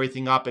 lining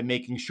everything up and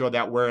making sure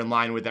that we're in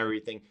line with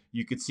everything.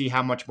 You could see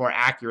how much more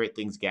accurate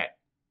things get.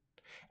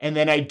 And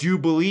then I do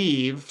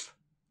believe,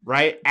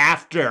 right,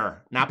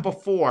 after, not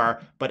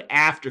before, but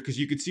after, because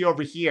you could see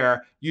over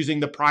here, using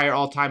the prior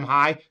all-time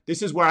high,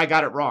 this is where I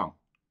got it wrong.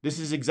 This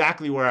is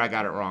exactly where I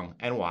got it wrong.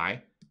 And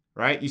why,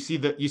 right? You see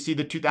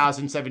the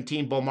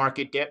 2017 bull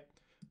market dip,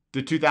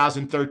 the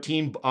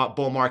 2013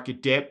 bull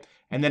market dip,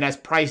 and then as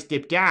price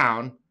dipped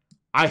down,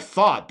 I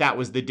thought that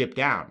was the dip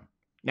down.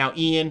 Now,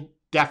 Ian,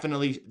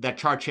 definitely that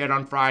chart shared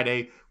on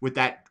Friday with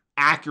that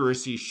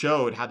accuracy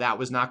showed how that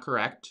was not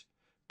correct,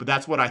 but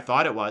that's what I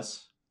thought it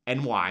was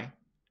and why.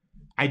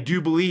 I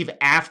do believe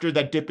after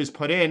that dip is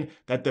put in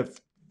that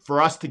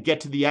for us to get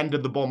to the end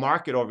of the bull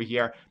market over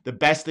here, the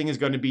best thing is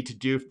going to be to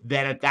do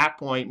then at that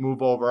point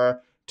move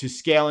over to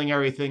scaling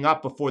everything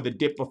up before the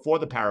dip, before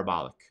the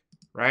parabolic,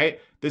 right?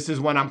 This is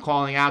when I'm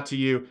calling out to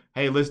you,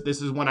 hey, listen,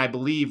 this is when I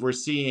believe we're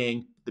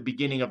seeing the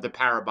beginning of the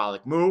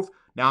parabolic move.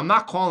 Now, I'm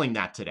not calling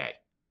that today.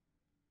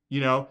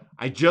 You know,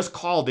 I just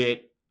called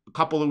it a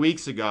couple of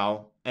weeks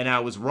ago and I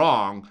was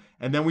wrong.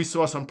 And then we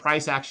saw some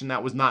price action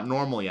that was not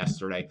normal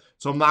yesterday.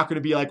 So I'm not going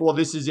to be like, well,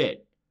 this is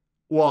it.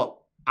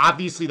 Well,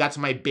 obviously that's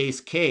my base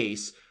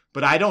case,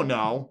 but I don't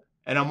know.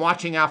 And I'm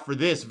watching out for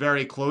this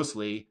very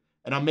closely.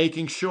 And I'm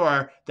making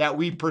sure that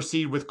we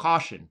proceed with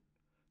caution.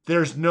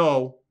 There's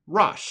no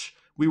rush.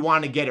 We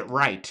want to get it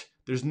right.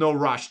 There's no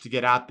rush to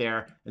get out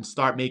there and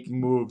start making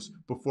moves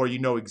before you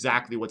know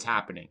exactly what's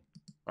happening.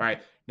 All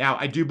right. Now,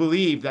 I do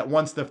believe that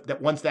once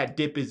that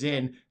dip is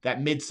in,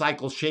 that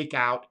mid-cycle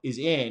shakeout is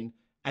in,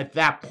 at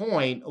that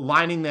point,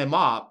 lining them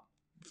up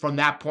from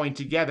that point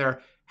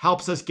together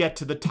helps us get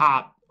to the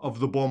top of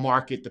the bull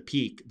market, the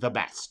peak, the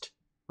best,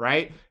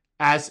 right?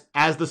 As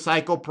the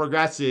cycle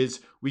progresses,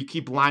 we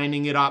keep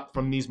lining it up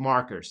from these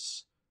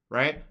markers,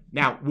 right?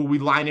 Now, will we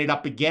line it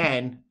up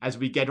again as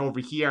we get over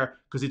here?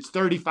 Because it's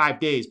 35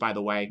 days, by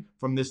the way,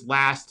 from this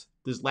last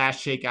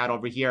shakeout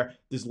over here,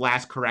 this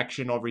last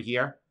correction over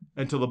here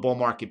until the bull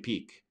market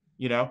peak.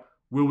 You know,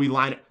 will we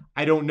line it?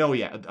 I don't know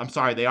yet. I'm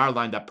sorry, they are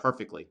lined up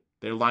perfectly.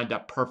 They're lined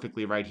up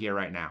perfectly right here,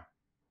 right now.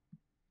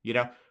 You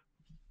know,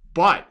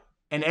 but,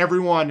 and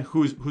everyone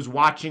who's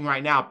watching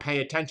right now,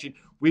 pay attention.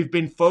 We've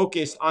been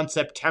focused on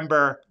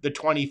September the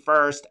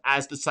 21st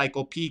as the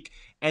cycle peak,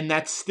 and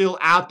that's still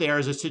out there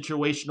as a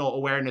situational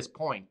awareness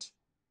point.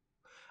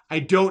 I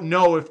don't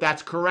know if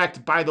that's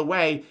correct. By the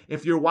way,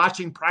 if you're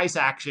watching price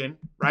action,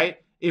 right?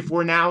 If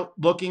we're now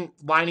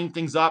lining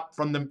things up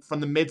from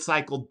the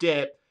mid-cycle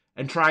dip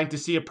and trying to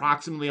see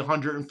approximately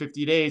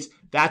 150 days,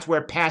 that's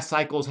where past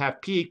cycles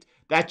have peaked.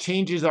 That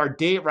changes our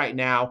date right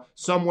now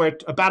somewhere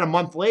about a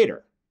month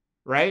later,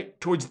 right?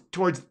 Towards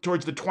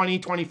the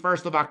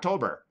 21st of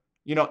October,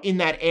 you know, in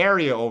that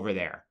area over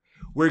there.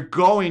 We're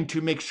going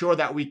to make sure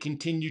that we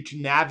continue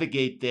to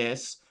navigate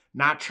this,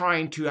 not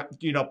trying to,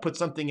 you know, put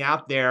something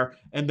out there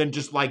and then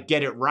just like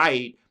get it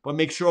right, but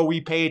make sure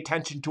we pay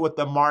attention to what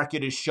the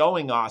market is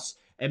showing us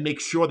and make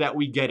sure that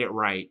we get it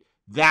right.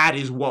 That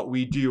is what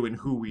we do and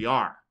who we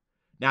are.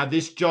 Now,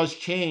 this does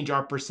change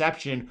our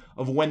perception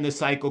of when the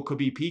cycle could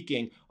be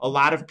peaking. A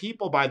lot of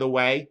people, by the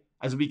way,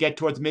 as we get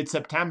towards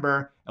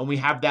mid-September and we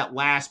have that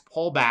last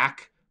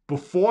pullback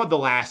before the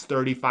last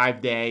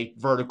 35-day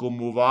vertical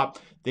move up,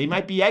 they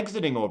might be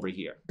exiting over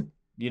here.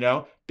 You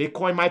know,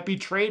 Bitcoin might be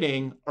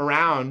trading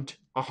around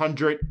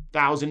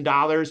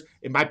 $100,000.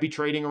 It might be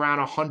trading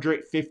around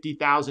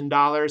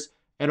 $150,000.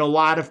 And a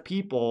lot of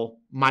people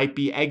might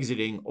be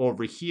exiting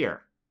over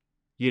here,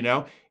 you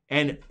know.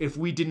 And if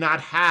we did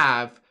not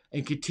have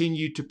and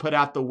continue to put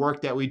out the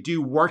work that we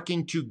do,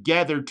 working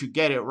together to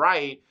get it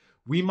right,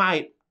 we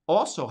might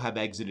also have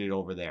exited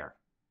over there.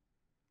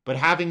 But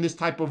having this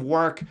type of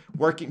work,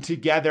 working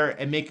together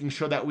and making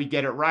sure that we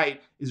get it right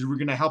is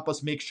going to help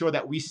us make sure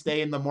that we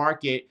stay in the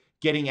market,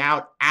 getting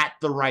out at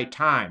the right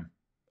time.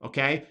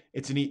 Okay?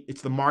 It's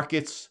the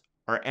markets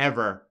are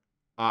ever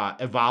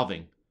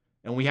evolving.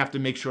 And we have to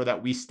make sure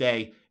that we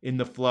stay in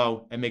the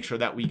flow and make sure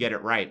that we get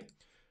it right.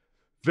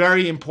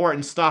 Very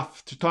important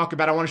stuff to talk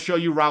about. I want to show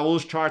you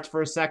Raul's charts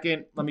for a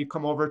second. Let me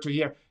come over to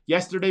here.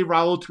 Yesterday,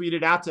 Raul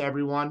tweeted out to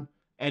everyone,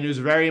 and it was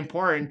very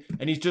important.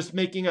 And he's just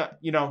making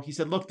he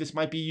said, look, this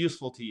might be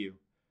useful to you.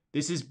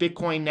 This is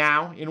Bitcoin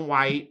now in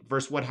white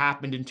versus what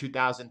happened in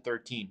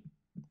 2013.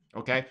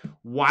 Okay,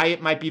 why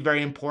it might be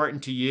very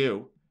important to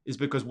you is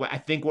because I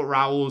think what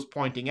Raul was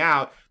pointing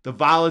out, the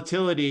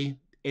volatility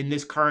in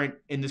this current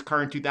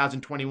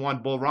 2021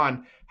 bull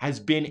run has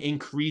been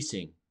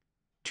increasing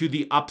to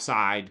the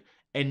upside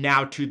and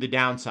now to the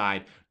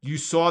downside. You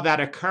saw that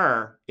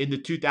occur in the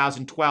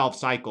 2012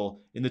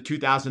 cycle, in the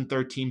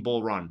 2013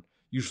 bull run.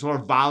 You saw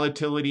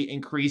volatility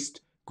increased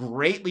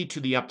greatly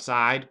to the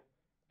upside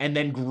and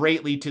then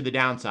greatly to the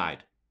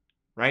downside,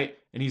 right?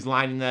 And he's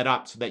lining that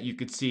up so that you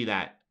could see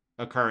that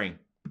occurring.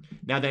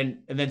 Now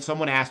then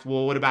someone asked,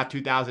 well, what about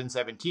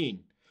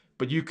 2017?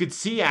 But you could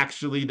see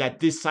actually that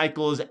this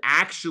cycle is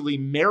actually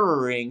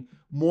mirroring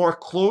more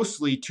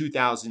closely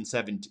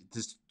 2017.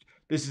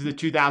 This is the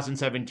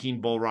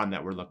 2017 bull run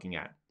that we're looking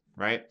at,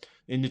 right?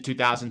 In the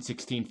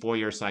 2016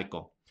 4-year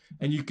cycle.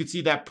 And you could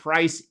see that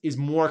price is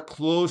more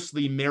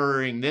closely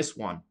mirroring this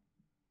one.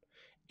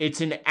 It's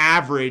an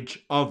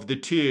average of the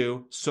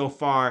two so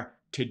far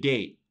to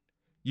date.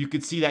 You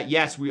could see that,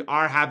 yes, we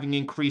are having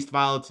increased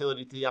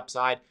volatility to the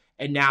upside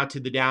and now to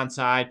the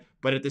downside,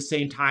 but at the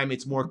same time,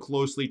 it's more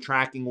closely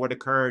tracking what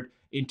occurred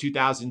in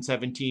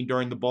 2017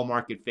 during the bull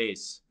market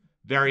phase.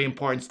 Very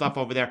important stuff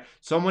over there.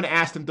 Someone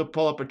asked him to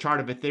pull up a chart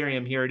of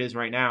Ethereum. Here it is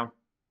right now.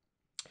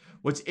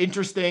 What's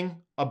interesting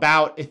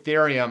about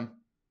Ethereum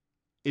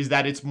is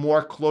that it's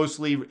more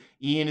closely,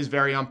 Ian is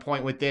very on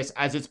point with this,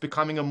 as it's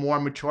becoming a more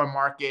mature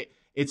market,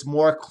 it's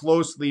more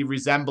closely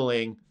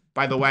resembling,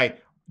 by the way,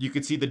 you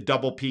could see the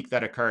double peak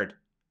that occurred.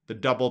 The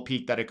double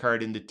peak that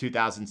occurred in the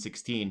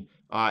 2016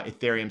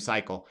 Ethereum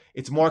cycle.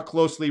 It's more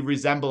closely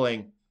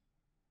resembling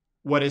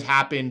what has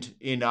happened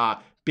in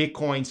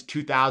Bitcoin's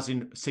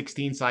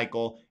 2016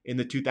 cycle in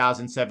the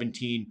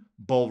 2017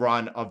 bull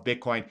run of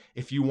Bitcoin.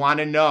 If you want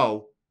to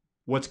know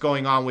what's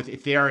going on with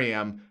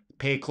Ethereum,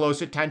 pay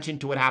close attention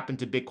to what happened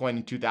to Bitcoin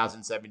in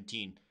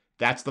 2017.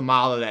 That's the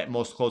model that it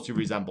most closely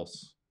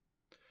resembles.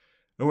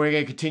 And we're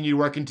going to continue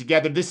working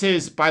together. This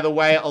is, by the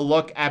way, a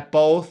look at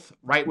both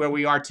right where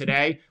we are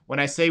today. When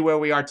I say where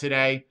we are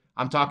today,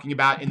 I'm talking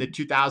about in the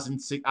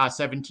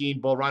 2017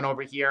 bull run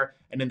over here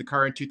and in the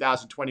current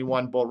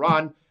 2021 bull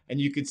run. And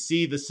you could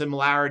see the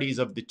similarities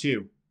of the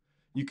two.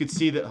 You could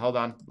see that, hold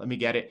on, let me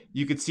get it.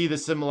 You could see the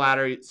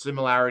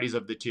similarities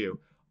of the two.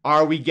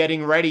 Are we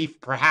getting ready,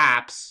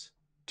 perhaps,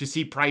 to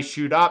see price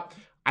shoot up?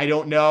 I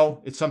don't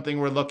know. It's something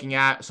we're looking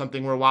at,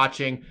 something we're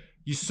watching.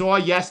 You saw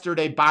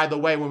yesterday, by the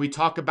way, when we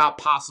talk about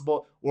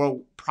possible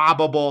or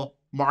probable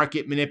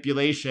market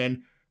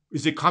manipulation,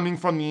 is it coming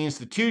from the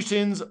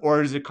institutions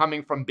or is it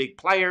coming from big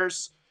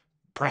players,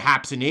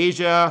 perhaps in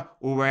Asia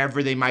or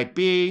wherever they might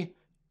be?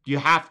 You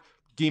have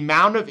the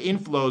amount of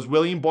inflows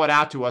William brought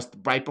out to us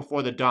right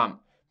before the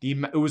dump.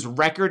 It was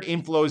record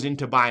inflows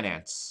into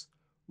Binance.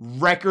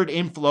 Record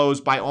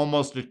inflows by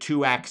almost a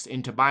 2x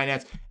into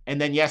Binance. And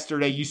then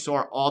yesterday you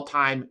saw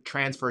all-time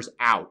transfers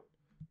out.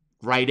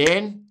 Right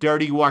in,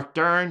 dirty work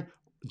done,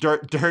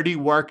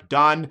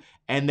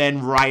 and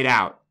then right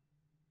out.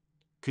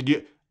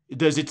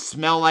 Does it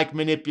smell like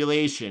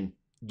manipulation?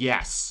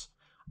 Yes.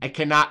 I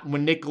cannot,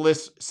 when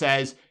Nicholas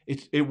says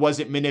it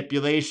wasn't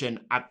manipulation,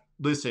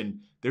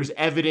 listen, there's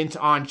evidence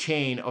on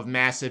chain of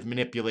massive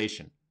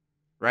manipulation,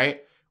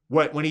 right?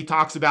 When he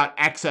talks about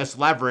excess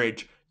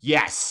leverage,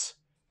 yes,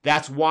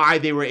 that's why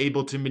they were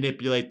able to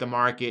manipulate the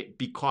market,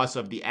 because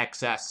of the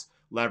excess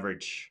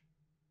leverage.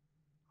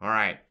 All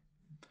right.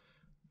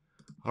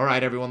 All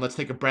right, everyone, let's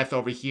take a breath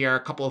over here. A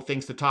couple of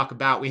things to talk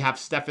about. We have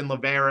Stephan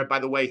Livera. By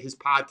the way, his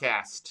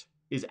podcast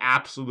is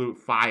absolute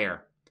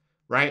fire,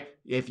 right?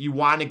 If you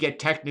want to get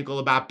technical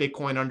about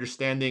Bitcoin,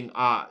 understanding,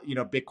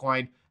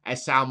 Bitcoin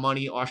as sound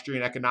money,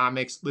 Austrian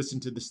economics, listen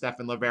to the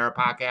Stephan Livera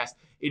podcast.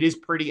 It is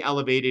pretty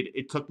elevated.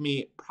 It took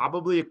me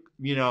probably,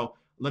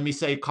 let me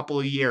say a couple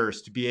of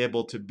years to be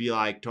able to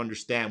to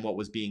understand what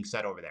was being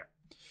said over there.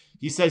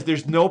 He says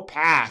there's no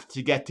path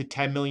to get to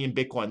 10 million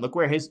Bitcoin.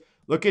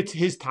 Look at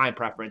his time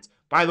preference.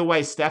 By the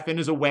way, Stephan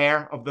is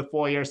aware of the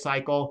 4-year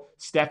cycle.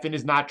 Stephan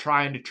is not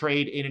trying to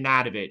trade in and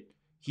out of it.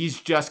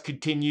 He's just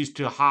continues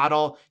to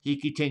hodl. He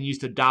continues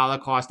to dollar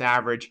cost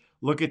average.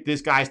 Look at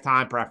this guy's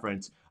time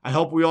preference. I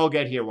hope we all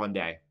get here one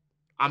day.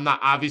 I'm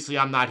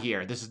not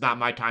here. This is not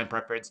my time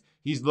preference.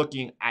 He's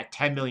looking at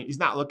 10 million. He's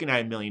not looking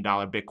at $1 million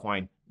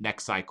Bitcoin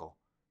next cycle.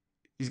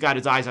 He's got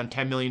his eyes on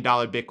 $10 million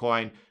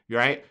Bitcoin,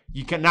 right?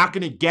 You're not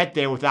going to get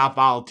there without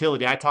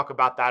volatility. I talk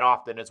about that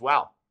often as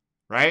well,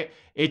 right?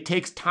 It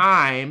takes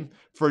time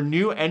for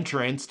new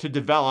entrants to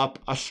develop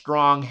a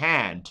strong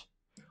hand.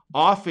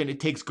 Often it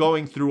takes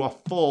going through a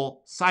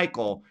full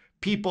cycle.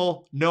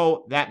 People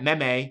know that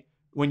meme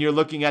when you're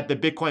looking at the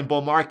Bitcoin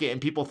bull market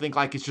and people think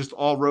like it's just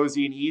all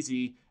rosy and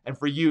easy. And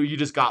for you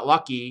just got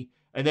lucky.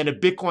 And then if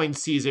Bitcoin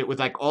sees it with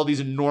like all these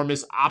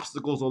enormous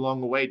obstacles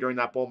along the way during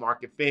that bull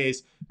market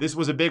phase, this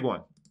was a big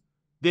one.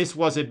 This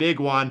was a big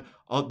one.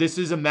 This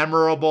is a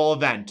memorable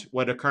event,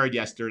 what occurred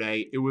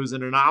yesterday. It was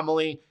an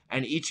anomaly,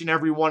 and each and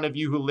every one of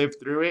you who lived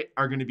through it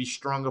are going to be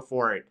stronger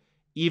for it.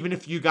 Even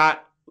if you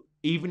got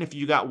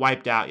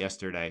wiped out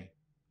yesterday.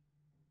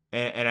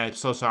 And I'm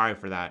so sorry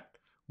for that.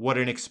 What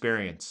an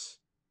experience.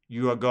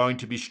 You are going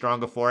to be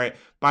stronger for it.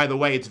 By the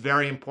way, it's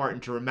very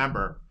important to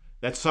remember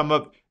that some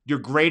of your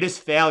greatest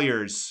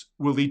failures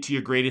will lead to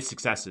your greatest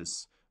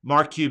successes.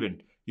 Mark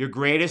Cuban, your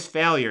greatest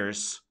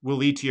failures will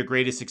lead to your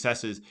greatest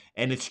successes.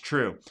 And it's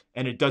true.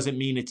 And it doesn't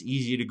mean it's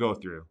easy to go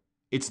through.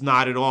 It's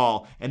not at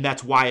all. And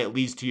that's why it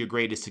leads to your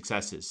greatest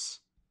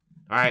successes.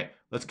 All right,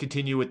 let's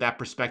continue with that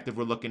perspective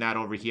we're looking at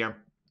over here.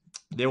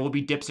 There will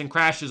be dips and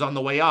crashes on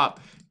the way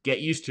up. Get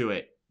used to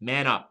it.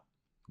 Man up.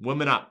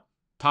 Woman up.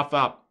 Tough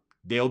up.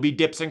 There will be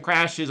dips and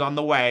crashes on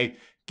the way.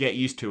 Get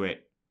used to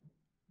it.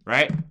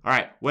 Right? All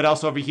right. What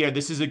else over here?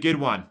 This is a good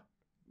one.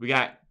 We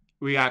got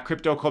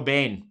Crypto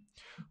Cobain.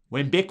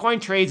 When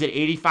Bitcoin trades at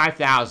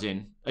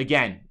 85,000,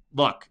 again,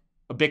 look,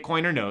 a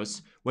Bitcoiner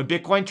knows. When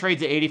Bitcoin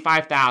trades at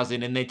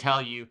 85,000 and they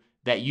tell you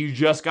that you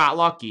just got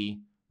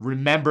lucky,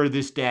 remember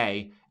this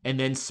day and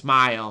then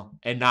smile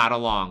and nod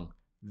along.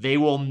 They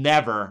will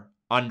never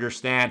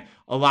understand.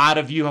 A lot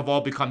of you have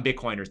all become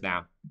Bitcoiners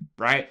now,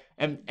 right?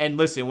 And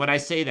listen, when I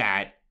say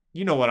that,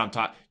 you know what I'm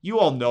talking. You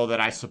all know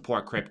that I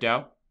support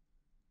crypto.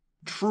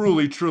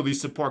 Truly, truly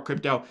support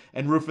crypto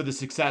and root for the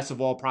success of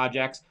all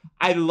projects.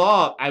 I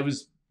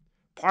was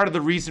part of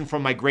the reason for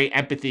my great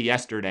empathy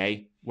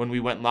yesterday when we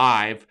went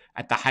live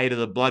at the height of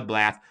the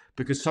bloodbath,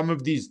 because some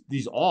of these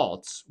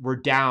alts were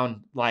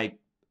down like,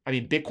 I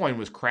mean, Bitcoin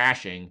was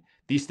crashing.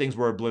 These things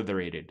were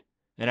obliterated.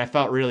 And I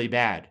felt really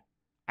bad.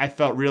 I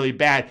felt really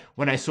bad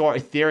when I saw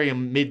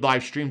Ethereum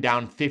mid-live stream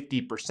down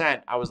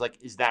 50%. I was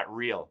like, is that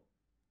real?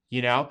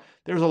 You know,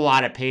 there's a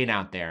lot of pain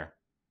out there.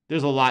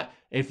 There's a lot.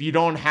 If you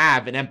don't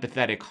have an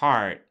empathetic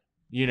heart,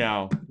 you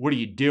know, what are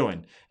you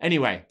doing?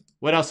 Anyway,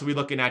 what else are we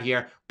looking at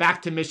here?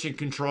 Back to mission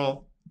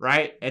control,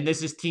 right? And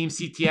this is Team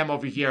CTM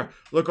over here.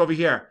 Look over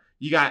here.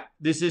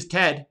 This is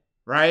Ted,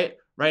 right?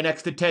 Right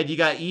next to Ted, you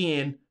got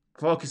Ian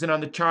focusing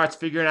on the charts,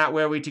 figuring out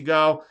where we to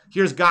go.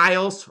 Here's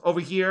Giles over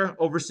here,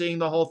 overseeing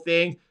the whole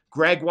thing.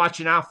 Greg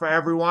watching out for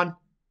everyone,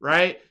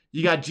 right?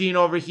 You got Gene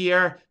over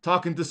here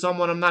talking to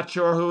someone, I'm not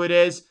sure who it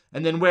is.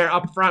 And then where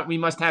up front, we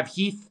must have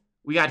Heath.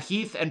 We got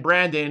Heath and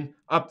Brandon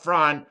up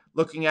front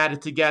looking at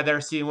it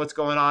together, seeing what's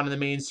going on in the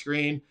main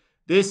screen.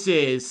 This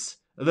is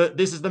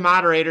the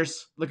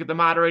moderators. Look at the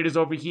moderators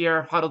over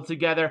here, huddled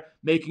together,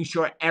 making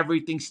sure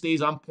everything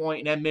stays on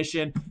point and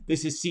mission.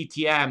 This is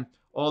CTM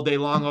all day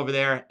long over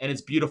there, and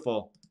it's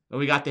beautiful. And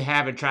we got the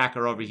halving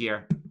tracker over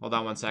here. Hold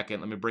on one second.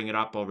 Let me bring it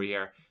up over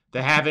here.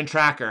 The halving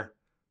tracker,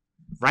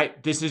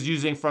 right? This is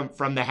using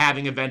from the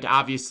halving event,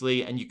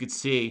 obviously, and you could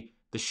see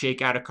the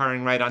shakeout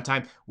occurring right on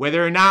time.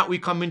 Whether or not we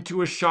come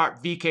into a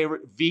sharp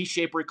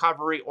V-shaped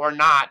recovery or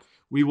not,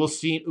 we will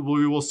see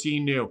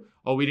new.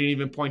 Oh, we didn't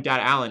even point out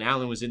Alan.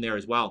 Alan was in there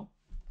as well.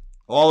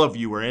 All of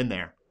you were in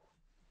there.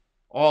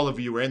 All of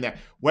you were in there.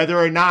 Whether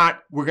or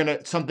not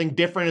something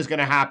different is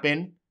gonna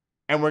happen,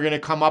 and we're gonna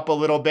come up a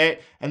little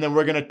bit, and then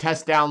we're gonna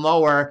test down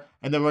lower,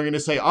 and then we're gonna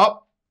say, oh,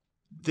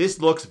 this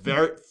looks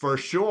for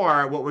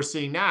sure. What we're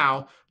seeing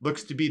now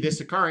looks to be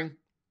this occurring,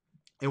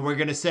 and we're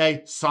gonna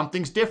say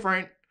something's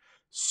different.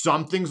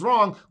 Something's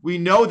wrong. We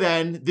know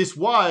then this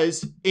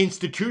was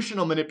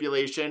institutional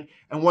manipulation,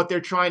 and what they're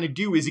trying to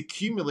do is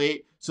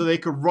accumulate so they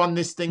could run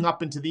this thing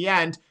up into the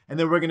end, and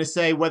then we're going to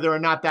say whether or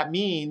not that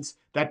means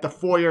that the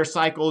 4-year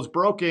cycle is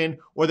broken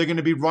or they're going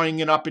to be running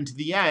it up into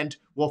the end.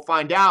 We'll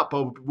find out,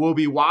 but we'll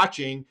be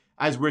watching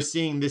as we're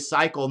seeing this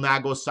cycle now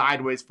go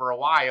sideways for a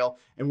while,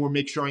 and we're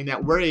making sure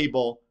that we're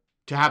able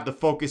to have the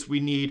focus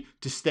we need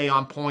to stay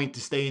on point,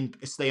 to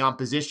stay on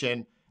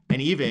position, and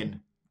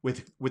even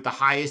with the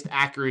highest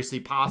accuracy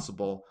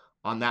possible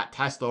on that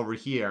test over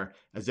here,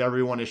 as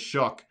everyone is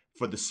shook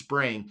for the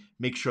spring,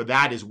 make sure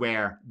that is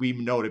where we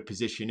know to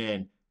position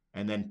in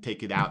and then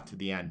take it out to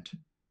the end.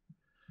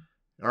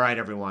 All right,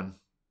 everyone.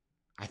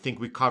 I think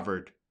we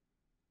covered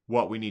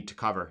what we need to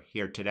cover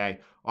here today.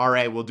 All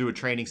right, we'll do a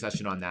training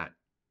session on that.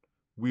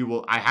 We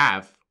will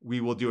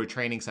do a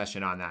training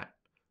session on that.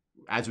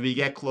 As we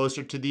get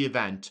closer to the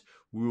event,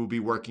 we will be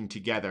working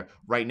together.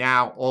 Right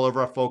now, all of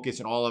our focus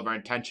and all of our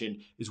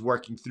intention is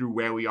working through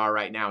where we are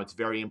right now. It's a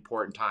very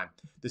important time.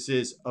 This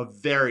is a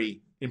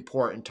very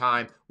important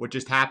time. What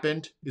just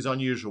happened is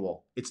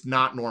unusual. It's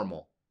not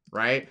normal,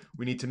 right?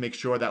 We need to make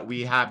sure that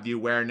we have the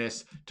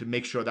awareness to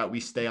make sure that we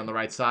stay on the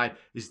right side.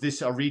 Is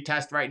this a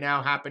retest right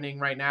now happening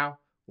right now?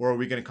 Or are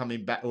we going to come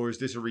in back? Or is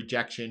this a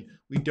rejection?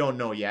 We don't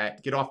know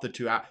yet. Get off the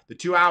 2 hours. The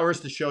 2 hours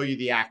to show you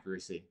the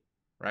accuracy,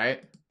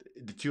 right?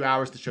 The 2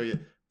 hours to show you.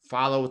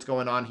 Follow what's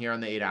going on here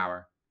on the 8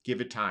 hour. Give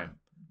it time.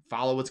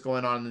 Follow what's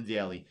going on in the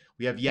daily.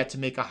 We have yet to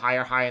make a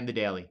higher high in the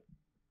daily.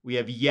 We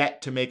have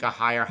yet to make a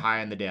higher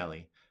high in the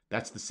daily.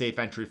 That's the safe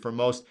entry for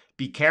most.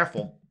 Be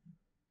careful.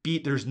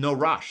 There's no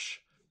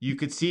rush. You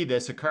could see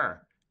this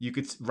occur.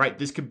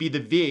 This could be the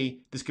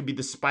V. This could be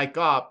the spike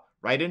up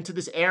right into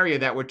this area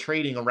that we're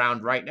trading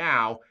around right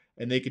now,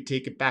 and they could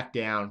take it back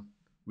down.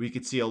 We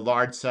could see a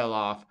large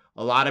sell-off.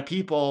 A lot of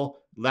people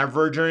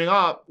leveraging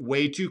up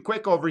way too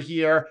quick over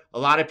here. A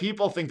lot of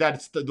people think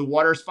that the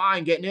water's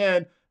fine getting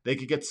in. They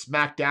could get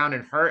smacked down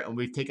and hurt, and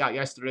we take out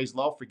yesterday's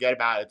low. Forget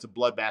about it. It's a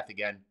bloodbath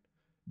again.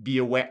 Be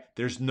aware.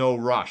 There's no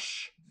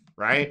rush,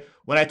 right?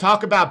 When I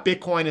talk about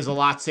Bitcoin is a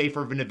lot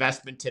safer of an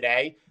investment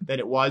today than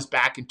it was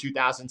back in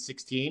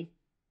 2016,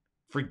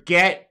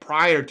 forget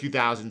prior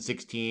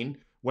 2016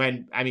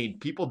 when, I mean,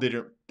 people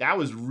didn't, that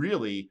was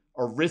really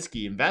a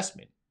risky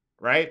investment,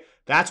 right?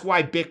 That's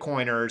why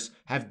Bitcoiners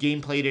have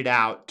game played it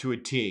out to a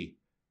T.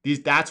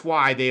 That's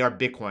why they are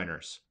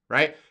Bitcoiners,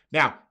 right?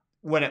 Now,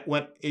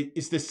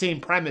 it's the same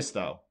premise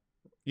though,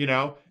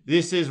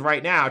 this is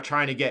right now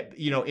trying to get,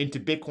 into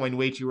Bitcoin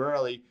way too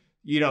early.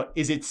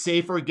 Is it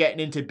safer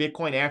getting into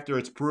Bitcoin after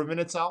it's proven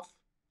itself?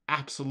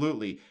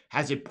 Absolutely.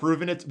 Has it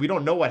proven it? We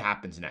don't know what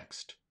happens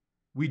next.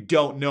 We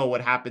don't know what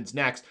happens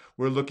next.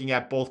 We're looking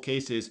at both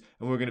cases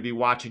and we're going to be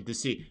watching to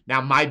see. Now,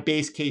 my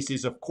base case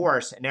is, of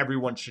course, and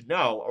everyone should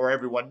know, or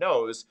everyone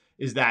knows,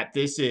 is that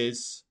this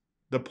is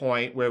the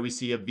point where we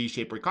see a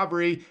V-shaped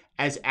recovery,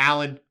 as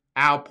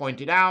Al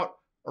pointed out,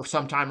 or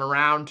sometime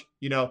around,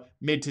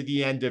 mid to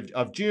the end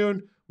of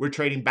June, we're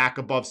trading back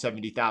above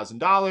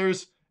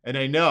 $70,000. And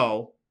I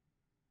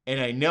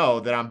know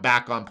that I'm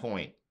back on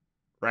point,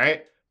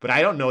 right? But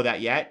I don't know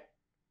that yet.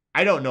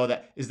 I don't know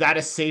that. Is that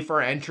a safer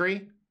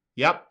entry?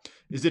 Yep.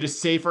 Is it a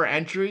safer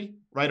entry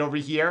right over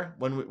here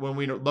when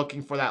we're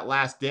looking for that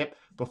last dip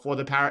before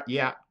the power?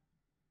 Yeah.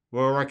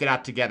 We'll work it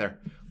out together.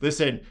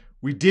 Listen,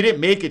 we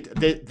didn't make it.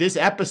 This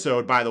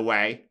episode, by the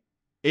way,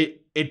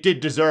 it did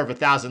deserve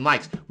 1,000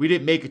 likes. We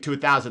didn't make it to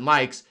 1,000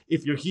 likes.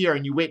 If you're here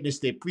and you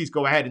witnessed it, please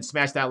go ahead and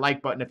smash that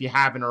like button if you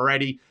haven't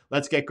already.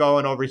 Let's get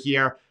going over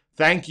here.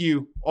 Thank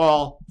you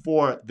all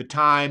for the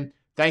time.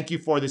 Thank you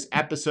for this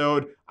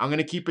episode. I'm going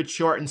to keep it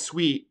short and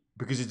sweet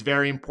because it's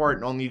very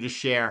important only to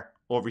share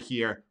over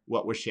here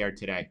what was shared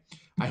today.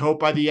 I hope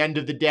by the end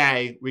of the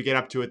day, we get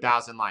up to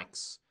 1,000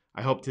 likes.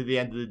 I hope to the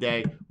end of the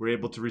day, we're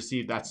able to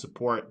receive that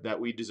support that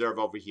we deserve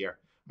over here.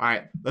 All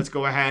right, let's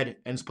go ahead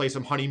and play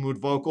some honeymoon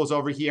vocals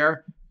over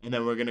here, and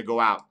then we're going to go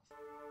out.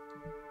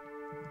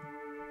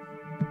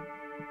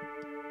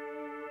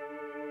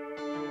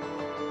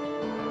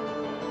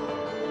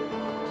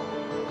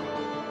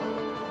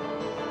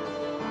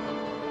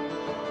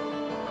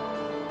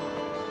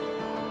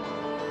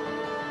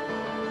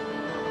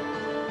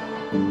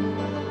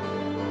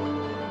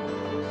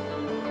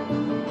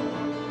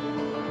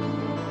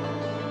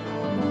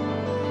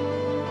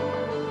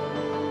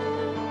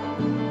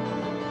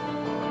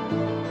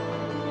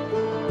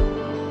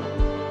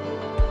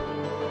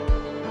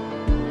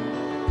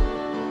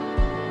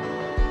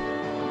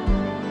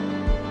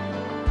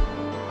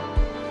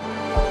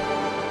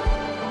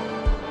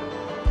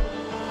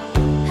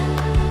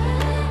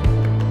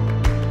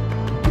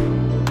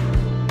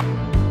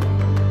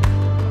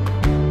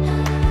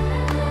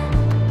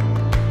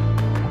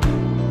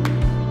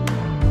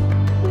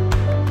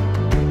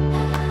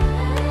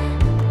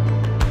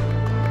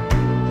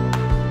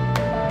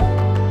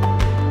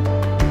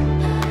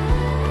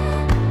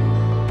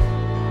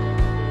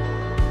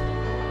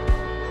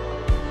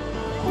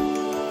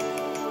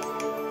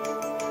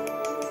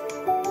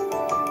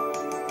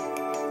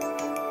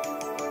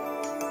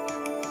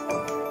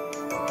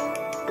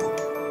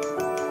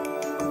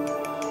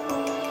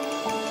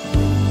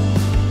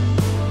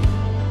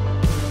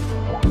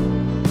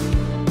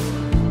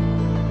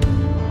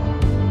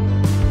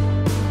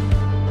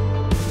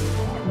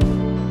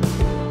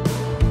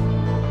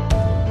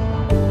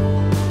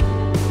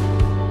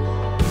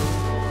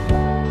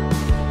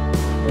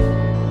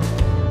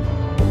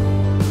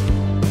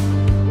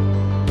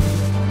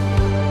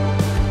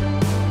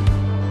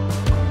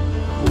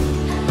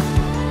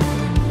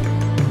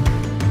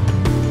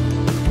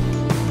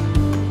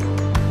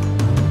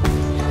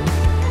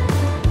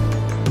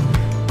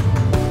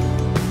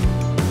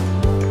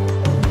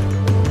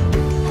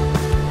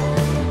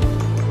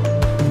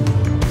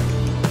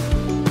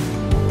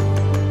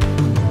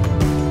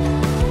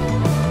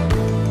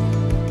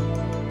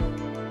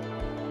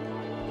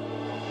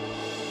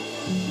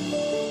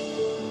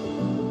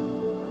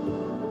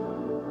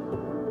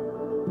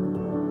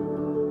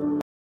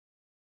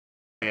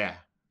 Yeah.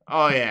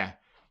 Oh, yeah.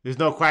 There's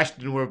no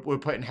question we're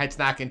putting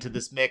Headsnack into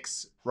this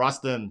mix.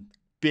 Rustin,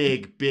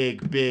 big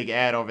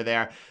ad over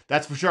there.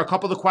 That's for sure. A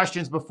couple of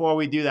questions before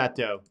we do that,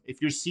 though.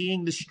 If you're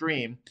seeing the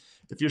stream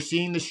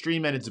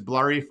and it's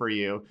blurry for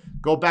you,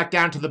 go back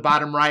down to the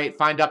bottom right,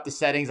 find up the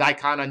settings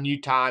icon on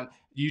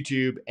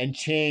YouTube, and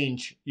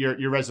change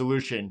your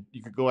resolution.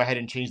 You could go ahead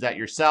and change that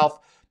yourself.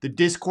 The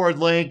Discord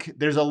link,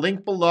 there's a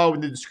link below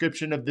in the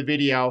description of the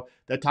video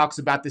that talks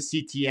about the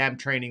CTM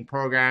training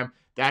program.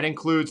 That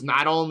includes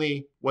not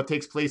only what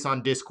takes place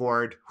on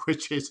Discord,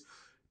 which is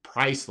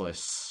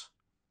priceless.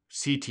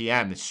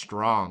 CTM is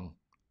strong,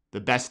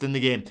 the best in the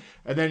game.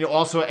 And then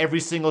also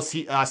every single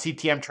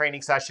CTM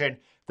training session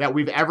that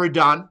we've ever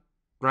done,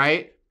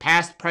 right?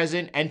 Past,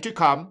 present, and to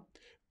come.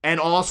 And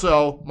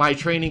also my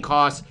training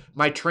course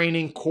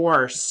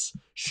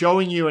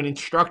showing you and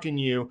instructing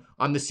you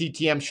on the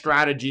CTM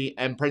strategy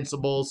and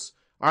principles.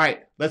 All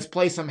right, let's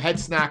play some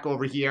Headsnack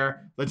over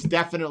here. Let's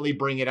definitely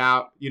bring it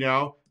out,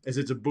 as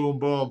it's a boom,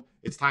 boom.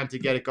 It's time to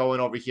get it going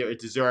over here. It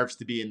deserves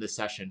to be in this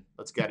session.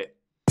 Let's get it.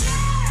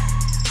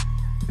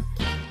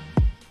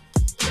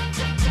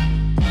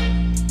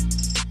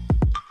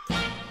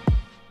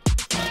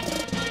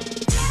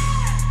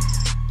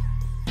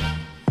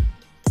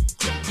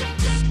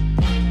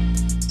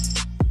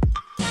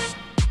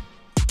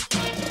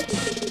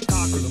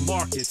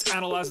 markets,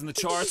 analyzing the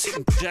charts,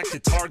 hitting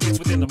projected targets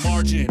within the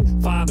margin.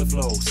 Find the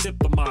flow, sip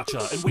the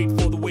matcha, and wait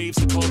for the waves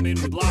to come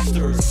in with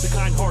lobsters. The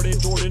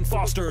kind-hearted Jordan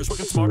Fosters,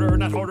 working smarter,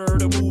 not harder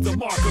to move the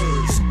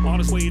markers. On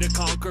his way to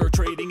conquer,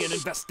 trading and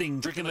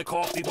investing, drinking the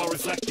coffee while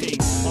reflecting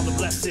on the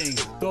blessing.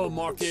 The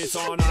markets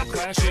are not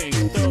crashing,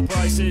 the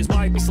prices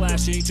might be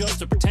slashing just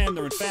to pretend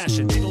they're in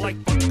fashion. Hit the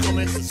like button,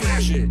 comments, and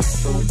smash it.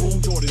 Boom,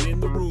 boom, Jordan in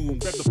the room.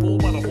 Grab the bull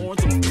by the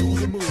horns and to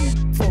the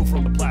moon. Flow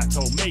from the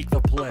plateau, make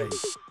the play.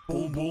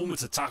 Boom, boom,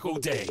 it's a taco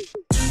day.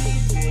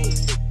 It's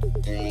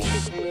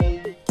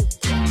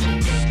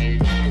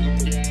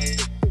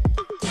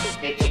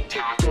a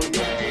taco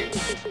day.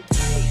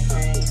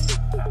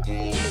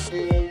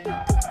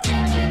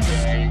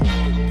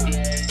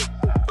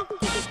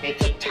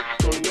 It's a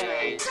taco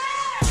day.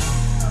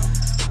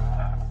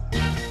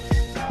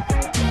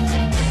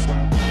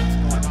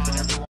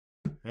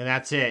 And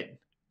that's it.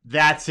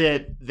 That's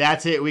it.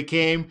 That's it. We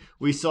came,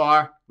 we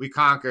saw, we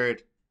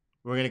conquered.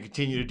 We're going to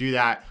continue to do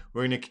that.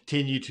 We're going to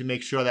continue to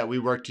make sure that we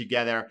work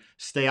together,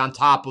 stay on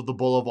top of the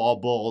bull of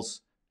all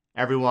bulls.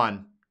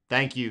 Everyone,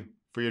 thank you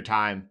for your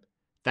time.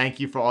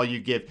 Thank you for all you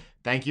give.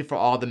 Thank you for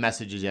all the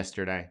messages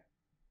yesterday.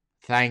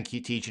 Thank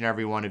you to each and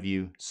every one of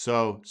you.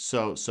 So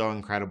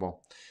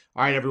incredible.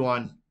 All right,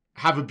 everyone.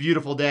 Have a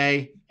beautiful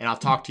day, and I'll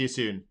talk to you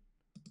soon.